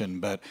just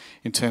mentioned, but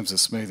in terms of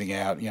smoothing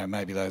out,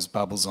 maybe those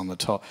bubbles on the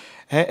top.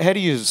 How do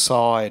you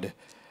decide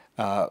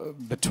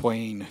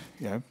between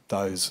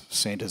those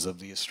centres of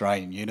the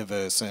Australian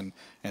universe and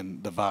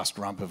the vast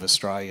rump of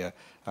Australia,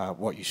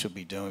 what you should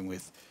be doing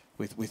with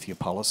your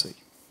policy?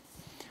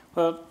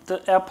 Well,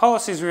 our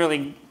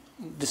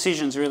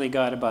decisions really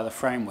guided by the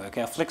framework,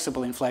 our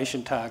flexible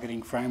inflation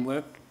targeting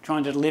framework,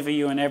 trying to deliver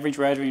you an average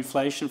rate of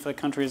inflation for the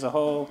country as a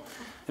whole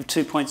of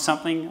 2 point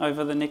something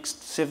over the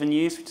next 7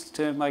 years, which is the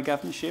term of my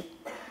governorship.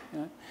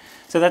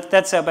 So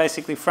that's our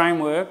basically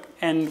framework,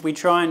 and we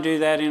try and do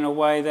that in a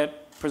way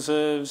that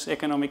preserves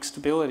economic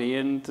stability,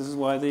 and this is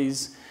why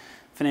these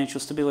financial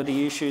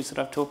stability issues that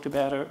I've talked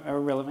about are a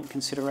relevant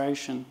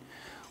consideration.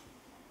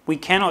 We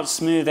cannot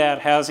smooth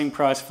out housing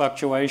price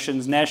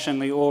fluctuations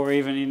nationally or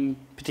even in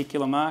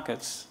particular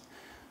markets.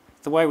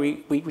 The way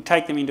we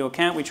take them into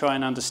account, we try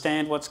and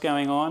understand what's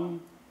going on,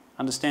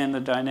 understand the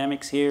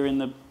dynamics here in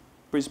the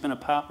Brisbane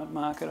apartment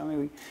market. I mean,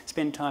 we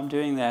spend time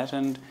doing that,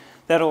 and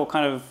that all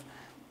kind of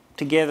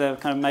together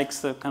kind of makes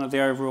the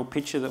overall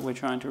picture that we're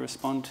trying to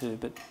respond to.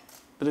 But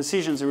the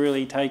decisions are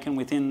really taken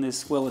within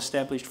this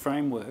well-established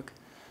framework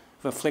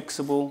of a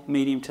flexible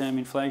medium-term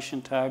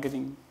inflation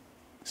targeting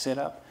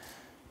setup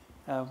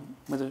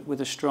with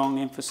a strong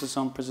emphasis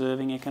on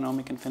preserving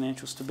economic and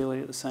financial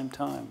stability at the same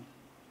time.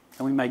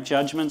 And we make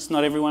judgments.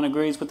 Not everyone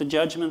agrees with the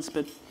judgments,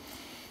 but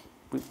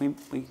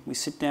we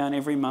sit down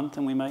every month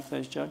and we make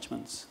those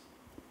judgments.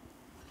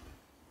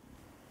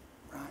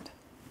 Right.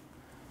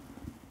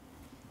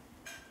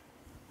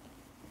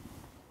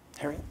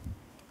 Harriet?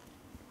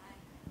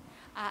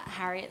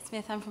 Harriet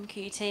Smith, I'm from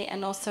QUT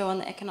and also on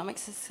the Economic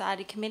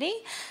Society Committee.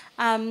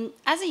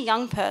 As a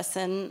young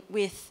person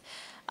with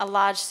a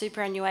large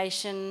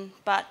superannuation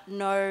but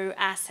no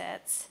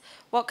assets,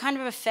 what kind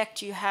of effect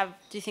do you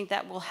think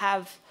that will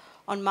have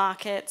on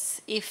markets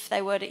if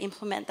they were to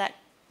implement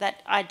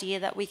that idea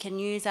that we can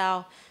use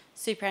our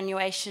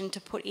superannuation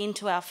to put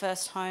into our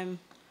first home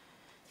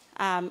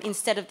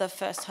instead of the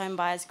first home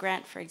buyers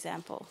grant, for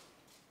example?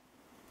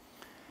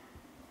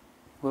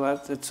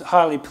 Well, it's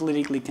highly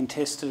politically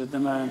contested at the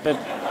moment, but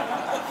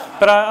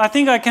I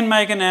think I can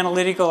make an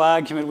analytical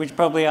argument which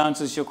probably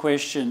answers your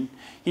question.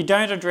 You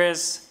don't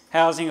address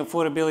housing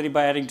affordability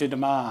by adding to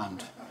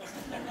demand.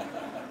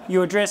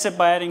 You address it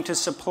by adding to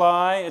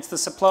supply. It's the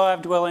supply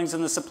of dwellings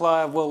and the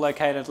supply of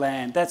well-located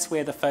land. That's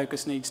where the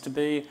focus needs to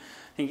be.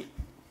 I think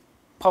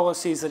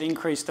policies that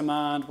increase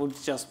demand will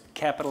just be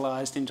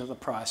capitalised into the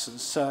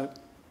prices. So,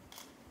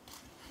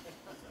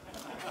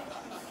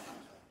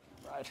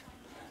 right.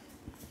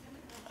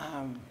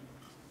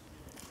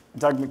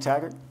 Doug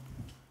McTaggart?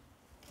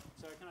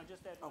 Sorry, can I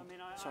just add?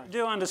 I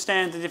do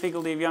understand the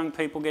difficulty of young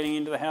people getting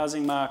into the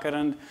housing market,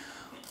 and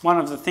one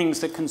of the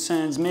things that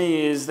concerns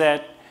me is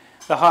that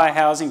the high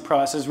housing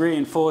prices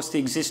reinforce the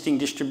existing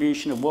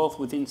distribution of wealth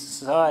within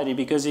society,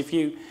 because if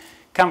you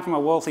come from a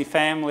wealthy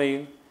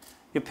family,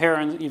 your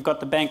parents, you've got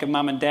the bank of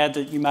mum and dad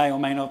that you may or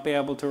may not be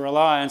able to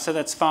rely on, so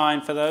that's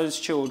fine for those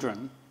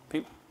children,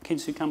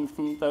 kids who come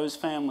from those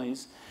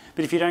families.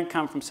 But if you don't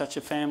come from such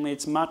a family,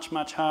 it's much,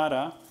 much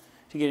harder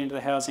to get into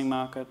the housing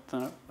market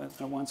than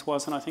it once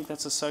was, and I think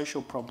that's a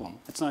social problem.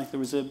 It's not like the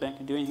Reserve Bank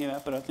can do anything about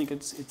it, but I think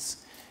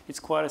it's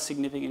quite a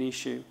significant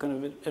issue.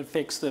 It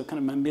affects the kind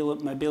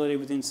of mobility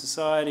within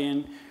society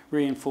and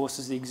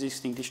reinforces the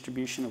existing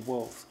distribution of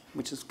wealth,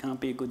 which can't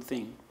be a good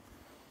thing.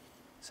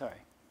 Sorry.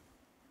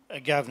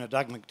 Governor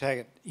Doug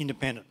McTaggart,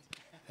 independent.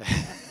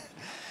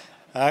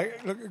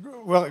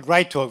 Well,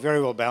 great talk, very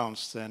well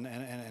balanced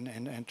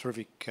and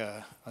terrific,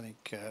 I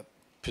think,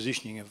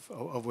 positioning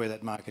of where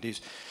that market is.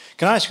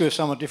 Can I ask you a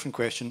somewhat different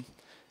question?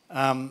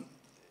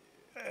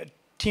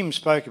 Tim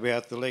spoke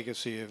about the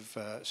legacy of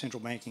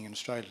central banking in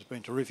Australia has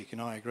been terrific, and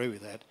I agree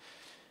with that.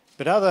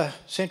 But other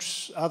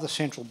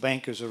central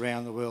bankers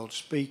around the world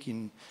speak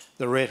in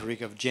the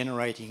rhetoric of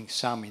generating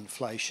some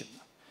inflation.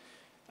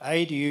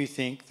 Do you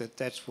think that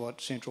that's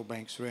what central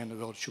banks around the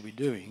world should be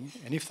doing?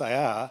 And if they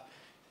are,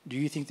 do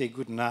you think they're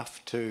good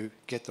enough to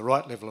get the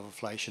right level of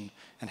inflation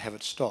and have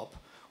it stop?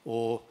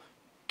 Or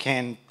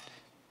can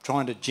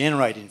trying to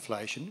generate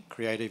inflation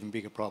create even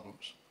bigger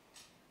problems?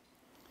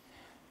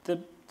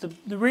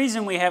 The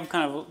reason we have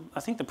I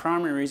think the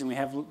primary reason we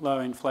have low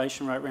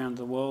inflation rate around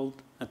the world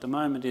at the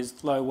moment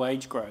is low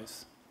wage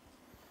growth.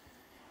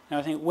 Now,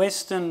 I think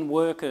Western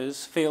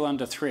workers feel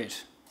under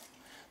threat.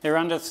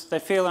 They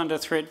feel under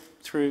threat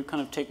through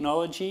kind of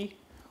technology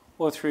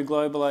or through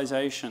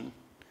globalisation.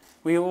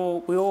 We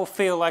all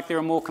feel like there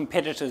are more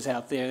competitors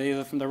out there,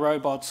 either from the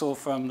robots or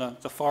from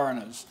the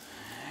foreigners.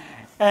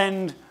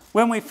 And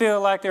when we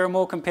feel like there are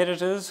more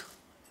competitors,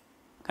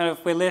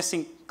 we're less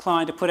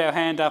inclined to put our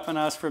hand up and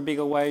ask for a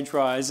bigger wage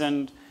rise.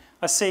 And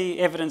I see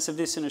evidence of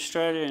this in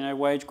Australia. You know,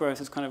 wage growth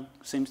is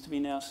seems to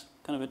be now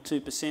kind of at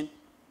 2%.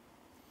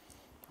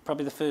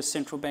 Probably the first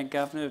central bank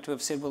governor to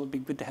have said, well, it'd be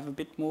good to have a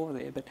bit more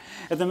there. But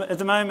at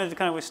the moment,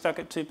 we're stuck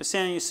at 2%.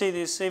 And you see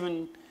this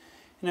even,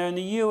 in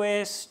the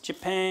US,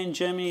 Japan,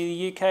 Germany,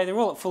 the UK, they're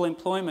all at full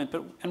employment.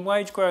 And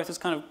wage growth is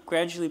kind of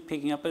gradually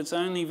picking up, but it's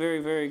only very,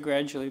 very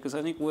gradually because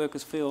I think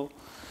workers feel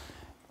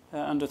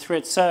under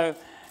threat. So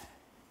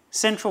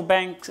central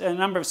banks, a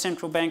number of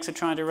central banks are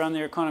trying to run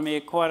their economy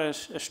at quite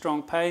a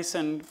strong pace,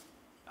 and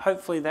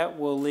hopefully that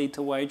will lead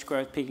to wage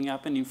growth picking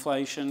up and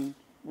inflation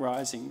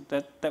rising.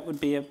 That would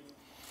be a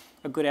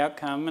good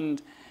outcome.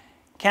 And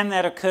can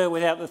that occur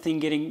without the thing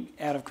getting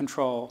out of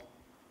control?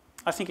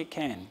 I think it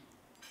can.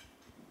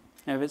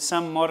 But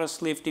some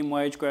modest lift in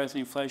wage growth and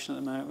inflation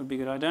at the moment would be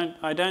good.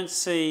 I don't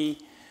see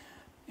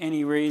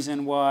any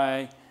reason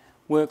why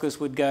workers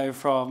would go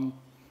from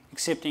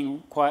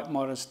accepting quite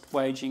modest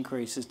wage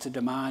increases to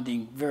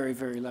demanding very,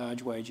 very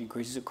large wage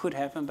increases. It could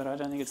happen, but I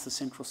don't think it's the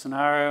central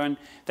scenario. And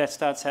if that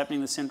starts happening,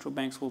 the central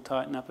banks will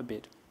tighten up a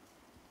bit.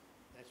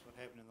 That's what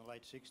happened in the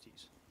late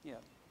 60s. Yeah.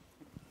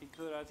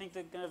 Good. I think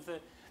that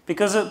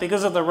because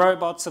of the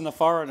robots and the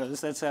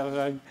foreigners, that's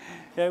how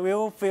we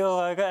all feel,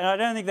 and I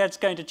don't think that's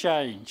going to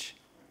change.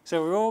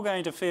 So we're all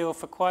going to feel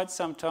for quite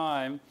some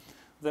time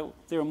that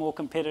there are more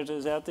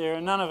competitors out there,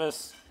 and none of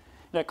us,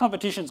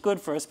 competition's good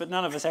for us, but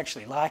none of us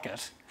actually like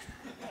it.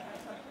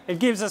 It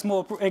gives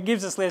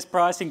us less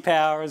pricing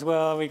power as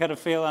well. We kind of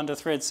feel under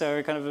threat, so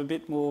we're kind of a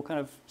bit more kind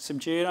of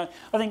subdued.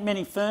 I think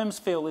many firms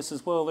feel this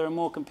as well. There are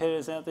more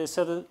competitors out there,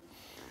 so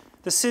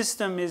the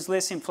system is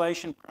less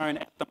inflation prone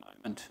at the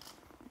moment.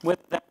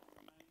 Whether that will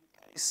remain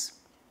the case,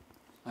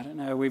 I don't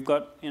know. We've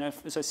got,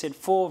 as I said,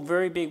 4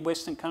 very big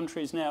Western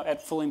countries now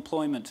at full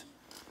employment.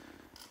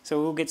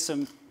 So we'll get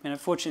some,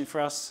 fortunately for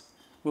us,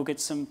 we'll get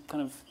some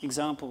kind of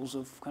examples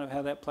of kind of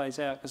how that plays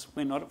out because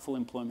we're not at full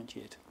employment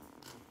yet.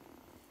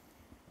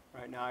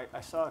 Right, now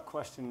I saw a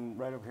question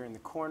right over here in the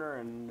corner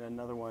and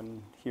another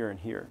one here and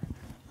here.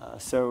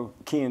 So,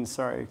 Kian,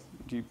 sorry,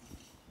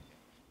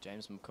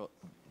 James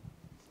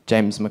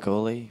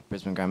Macaulay,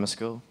 Brisbane Grammar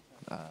School.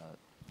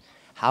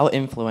 How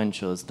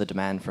influential is the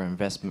demand for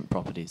investment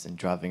properties in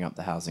driving up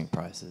the housing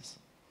prices?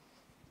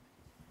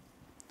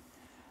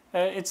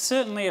 It's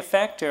certainly a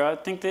factor. I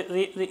think that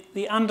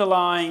the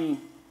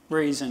underlying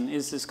reason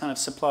is this kind of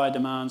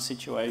supply-demand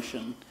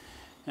situation.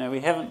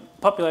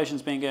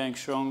 Population's been growing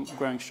strong,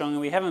 and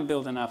we haven't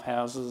built enough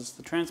houses.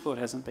 The transport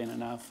hasn't been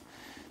enough.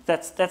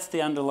 That's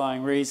the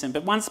underlying reason.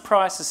 But once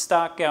prices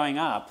start going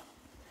up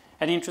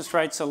and interest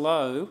rates are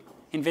low,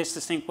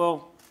 investors think,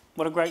 well,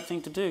 what a great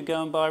thing to do.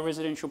 Go and buy a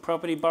residential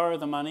property, borrow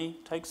the money,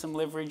 take some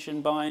leverage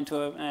and buy into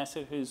an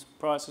asset whose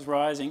price is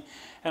rising.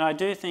 And I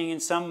do think in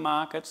some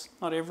markets,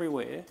 not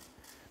everywhere,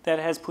 that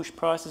has pushed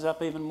prices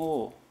up even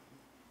more.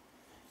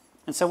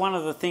 And so one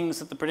of the things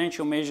that the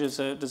prudential measures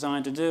are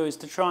designed to do is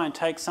to try and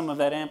take some of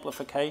that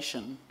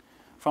amplification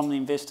from the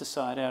investor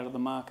side out of the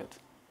market.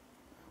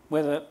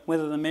 Whether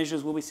the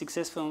measures will be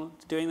successful in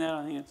doing that,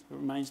 I think it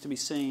remains to be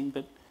seen.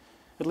 But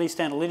at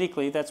least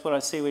analytically, that's what I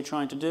see we're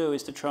trying to do,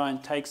 is to try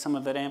and take some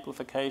of that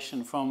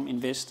amplification from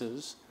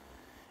investors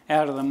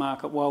out of the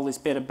market while this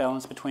better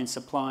balance between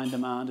supply and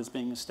demand is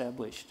being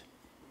established.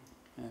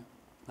 We'll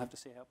have to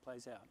see how it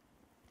plays out.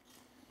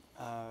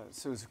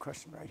 So there's a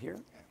question right here.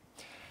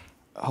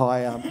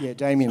 Hi,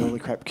 Damien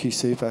Lillycrap, Q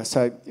Super.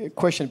 So a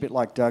question a bit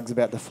like Doug's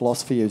about the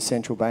philosophy of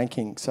central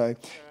banking. So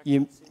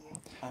you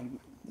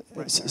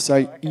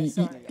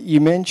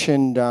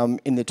mentioned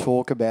in the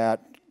talk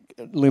about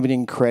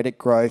limiting credit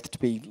growth to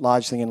be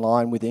largely in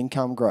line with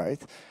income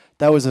growth.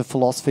 That was a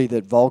philosophy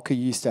that Volcker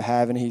used to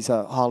have, and he's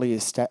a highly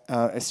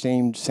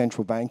esteemed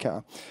central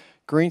banker.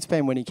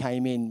 Greenspan, when he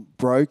came in,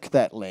 broke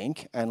that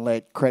link and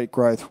let credit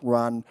growth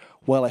run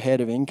well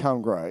ahead of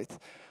income growth.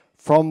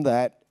 From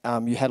that,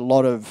 you had a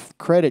lot of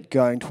credit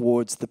going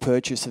towards the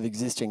purchase of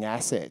existing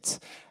assets,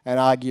 and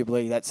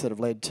arguably that sort of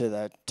led to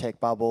the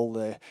tech bubble,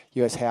 the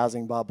US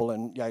housing bubble,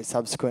 and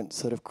subsequent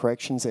sort of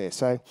corrections there.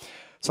 So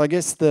I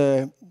guess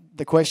the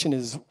question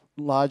is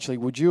largely,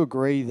 would you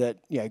agree that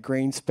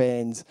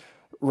Greenspan's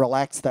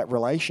relaxed that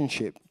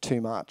relationship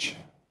too much?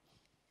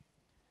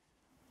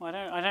 Well,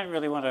 I don't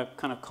really want to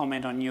kind of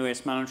comment on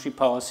US monetary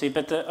policy,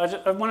 but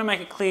I want to make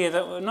it clear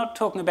that we're not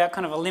talking about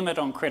kind of a limit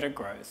on credit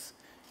growth.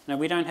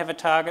 We don't have a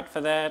target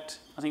for that.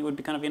 I think it would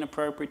be kind of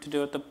inappropriate to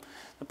do it.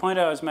 The point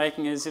I was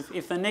making is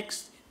if the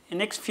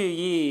next few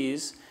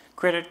years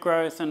credit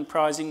growth and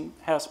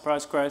house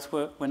price growth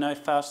were no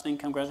faster than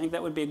income growth, I think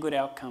that would be a good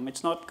outcome.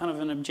 It's not kind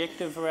of an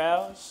objective for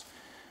ours,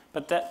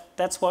 but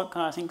that's what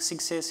I think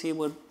success here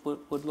would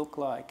look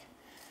like.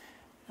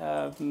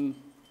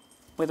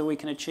 Whether we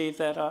can achieve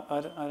that, I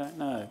don't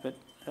know. But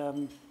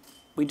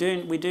we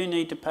do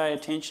need to pay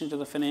attention to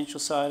the financial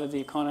side of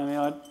the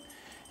economy.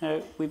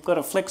 We've got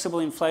a flexible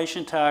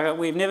inflation target.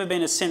 We've never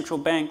been a central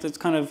bank that's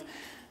kind of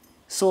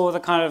saw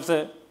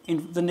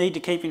the need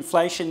to keep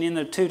inflation in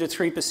the 2 to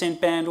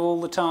 3% band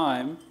all the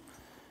time.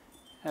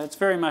 It's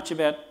very much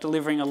about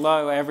delivering a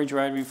low average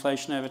rate of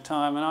inflation over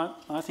time, and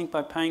I think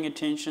by paying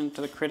attention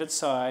to the credit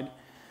side,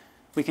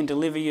 we can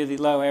deliver you the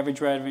low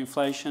average rate of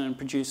inflation and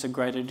produce a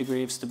greater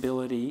degree of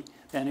stability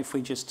than if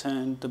we just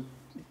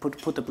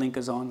put the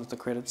blinkers on with the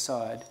credit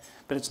side.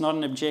 But it's not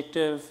an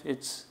objective,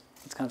 it's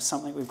kind of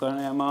something we've got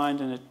in our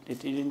mind, and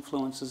it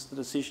influences the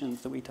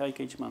decisions that we take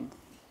each month.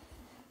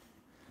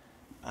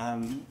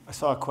 I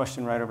saw a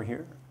question right over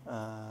here.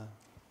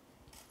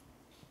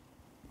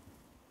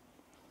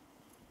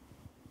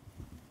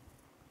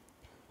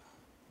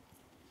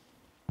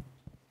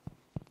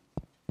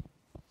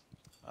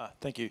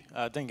 Thank you.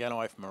 Dean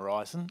Ganaway from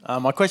Horizon.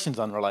 My question's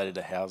unrelated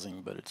to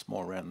housing, but it's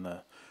more around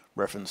the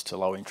reference to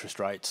low interest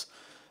rates.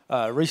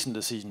 A recent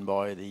decision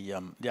by the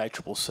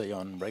ACCC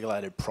on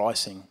regulated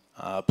pricing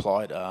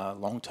applied a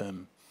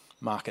long-term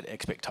market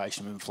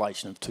expectation of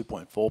inflation of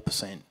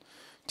 2.4%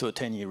 to a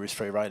 10-year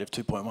risk-free rate of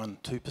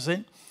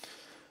 2.12%,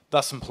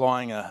 thus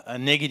implying a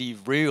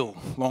negative real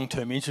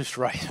long-term interest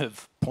rate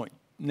of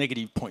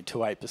negative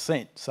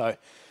 0.28%. So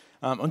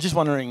I'm just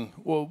wondering,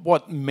 well,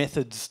 what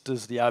methods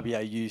does the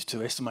RBA use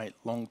to estimate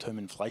long-term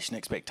inflation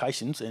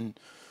expectations, and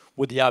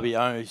would the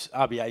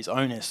RBA's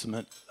own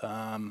estimate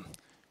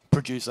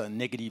produce a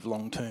negative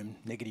long-term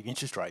negative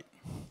interest rate?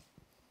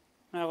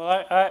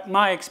 Well,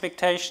 my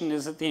expectation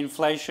is that the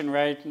inflation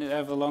rate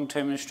over the long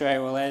term in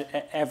Australia will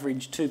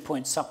average 2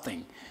 point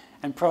something,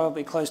 and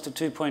probably close to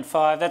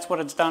 2.5. That's what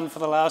it's done for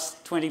the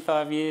last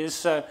 25 years.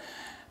 So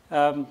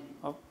I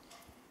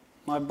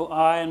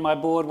and my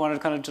board want to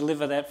kind of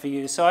deliver that for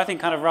you. So I think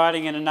kind of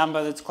writing in a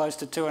number that's close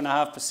to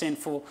 2.5%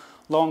 for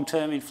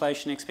long-term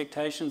inflation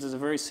expectations is a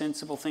very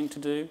sensible thing to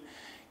do.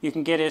 You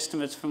can get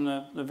estimates from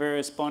the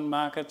various bond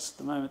markets. At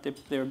the moment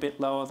they're a bit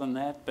lower than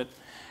that.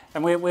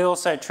 And we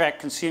also track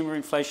consumer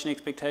inflation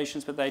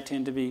expectations, but they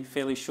tend to be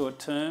fairly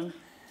short-term,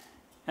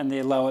 and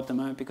they're low at the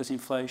moment because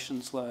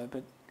inflation's low.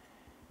 But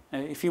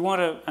if you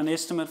want an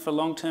estimate for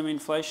long-term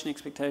inflation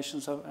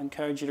expectations, I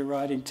encourage you to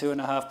write in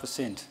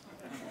 2.5%.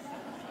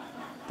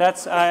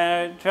 That's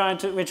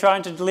we're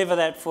trying to deliver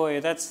that for you.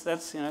 That's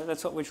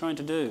what we're trying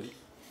to do.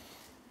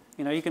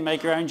 You can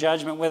make your own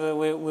judgment whether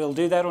we'll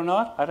do that or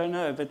not. I don't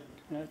know, but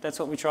that's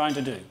what we're trying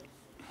to do.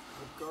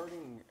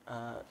 Regarding,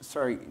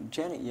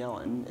 Janet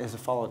Yellen, as a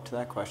follow-up to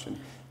that question,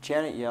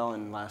 Janet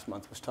Yellen last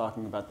month was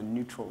talking about the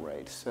neutral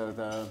rate, so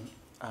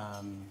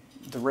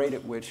the rate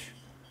at which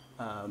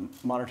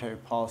monetary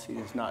policy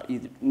is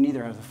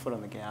neither has a foot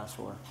on the gas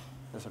or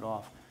has it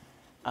off.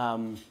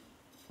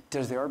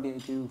 Does the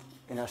RBA do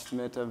an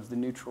estimate of the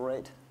neutral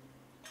rate?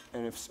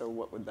 And if so,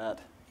 what would that?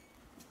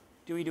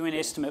 Do we do an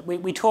estimate?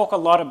 We talk a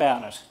lot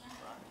about it.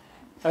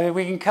 I mean,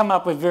 we can come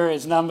up with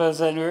various numbers,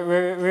 and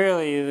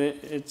really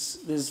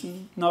there's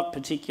not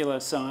particular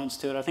science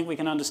to it. I think we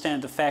can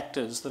understand the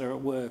factors that are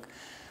at work.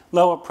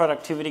 Lower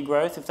productivity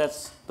growth, if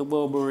that's the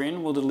world we're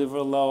in, will deliver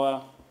a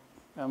lower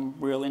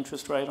real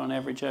interest rate on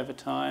average over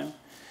time.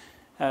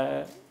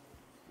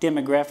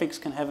 Demographics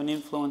can have an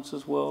influence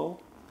as well,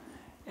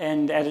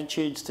 and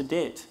attitudes to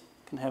debt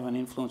can have an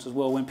influence as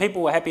well. When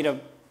people were happy to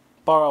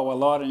borrow a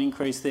lot and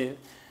increase their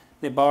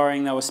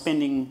borrowing, they were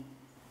spending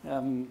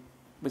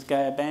with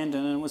gay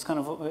abandon, and it was kind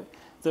of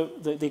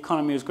the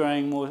economy was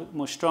growing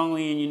more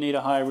strongly, and you need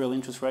a higher real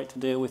interest rate to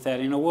deal with that.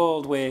 In a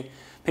world where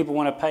people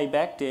want to pay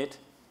back debt,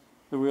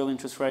 the real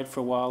interest rate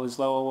for a while is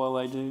lower while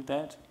they do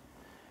that.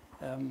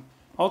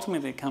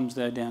 Ultimately, it comes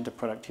down to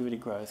productivity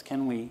growth.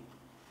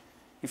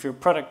 If you're a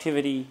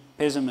productivity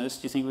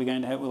pessimist, you think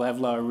we'll have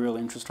lower real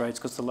interest rates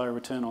because there'll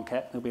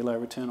be low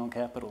return on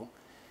capital.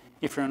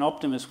 If you're an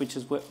optimist, which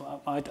is what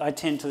I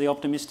tend to the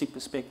optimistic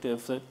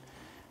perspective that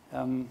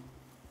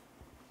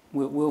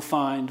we'll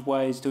find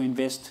ways to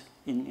invest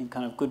in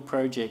kind of good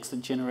projects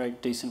that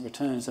generate decent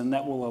returns, and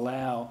that will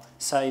allow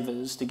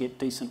savers to get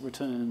decent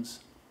returns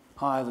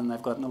higher than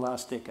they've got in the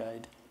last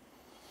decade.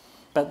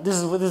 But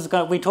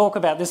we talk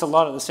about this a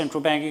lot at the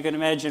central bank. You can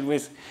imagine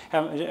with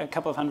a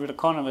couple of hundred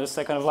economists,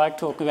 they kind of like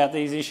talking about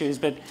these issues,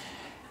 but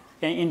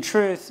in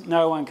truth,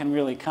 no one can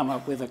really come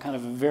up with a kind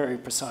of a very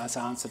precise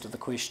answer to the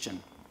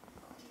question.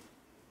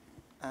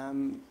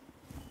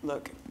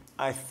 Look,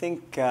 I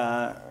think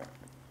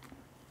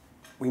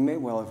we may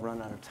well have run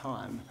out of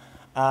time.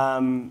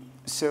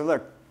 So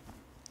look,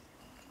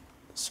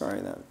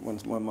 sorry,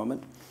 one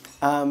moment.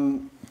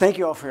 Thank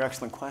you all for your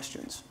excellent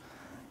questions.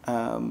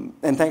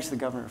 And thanks to the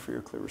Governor for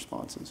your clear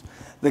responses.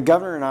 The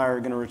Governor and I are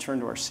going to return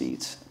to our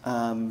seats.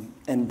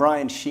 And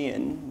Brian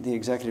Sheehan, the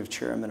Executive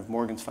Chairman of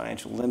Morgan's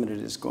Financial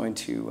Limited, is going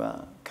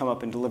to come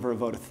up and deliver a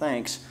vote of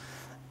thanks.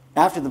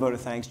 After the vote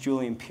of thanks,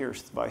 Julian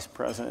Pierce, the Vice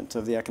President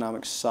of the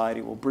Economic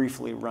Society, will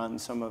briefly run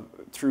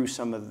through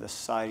some of the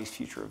Society's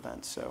future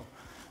events. So,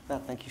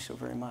 thank you so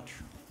very much.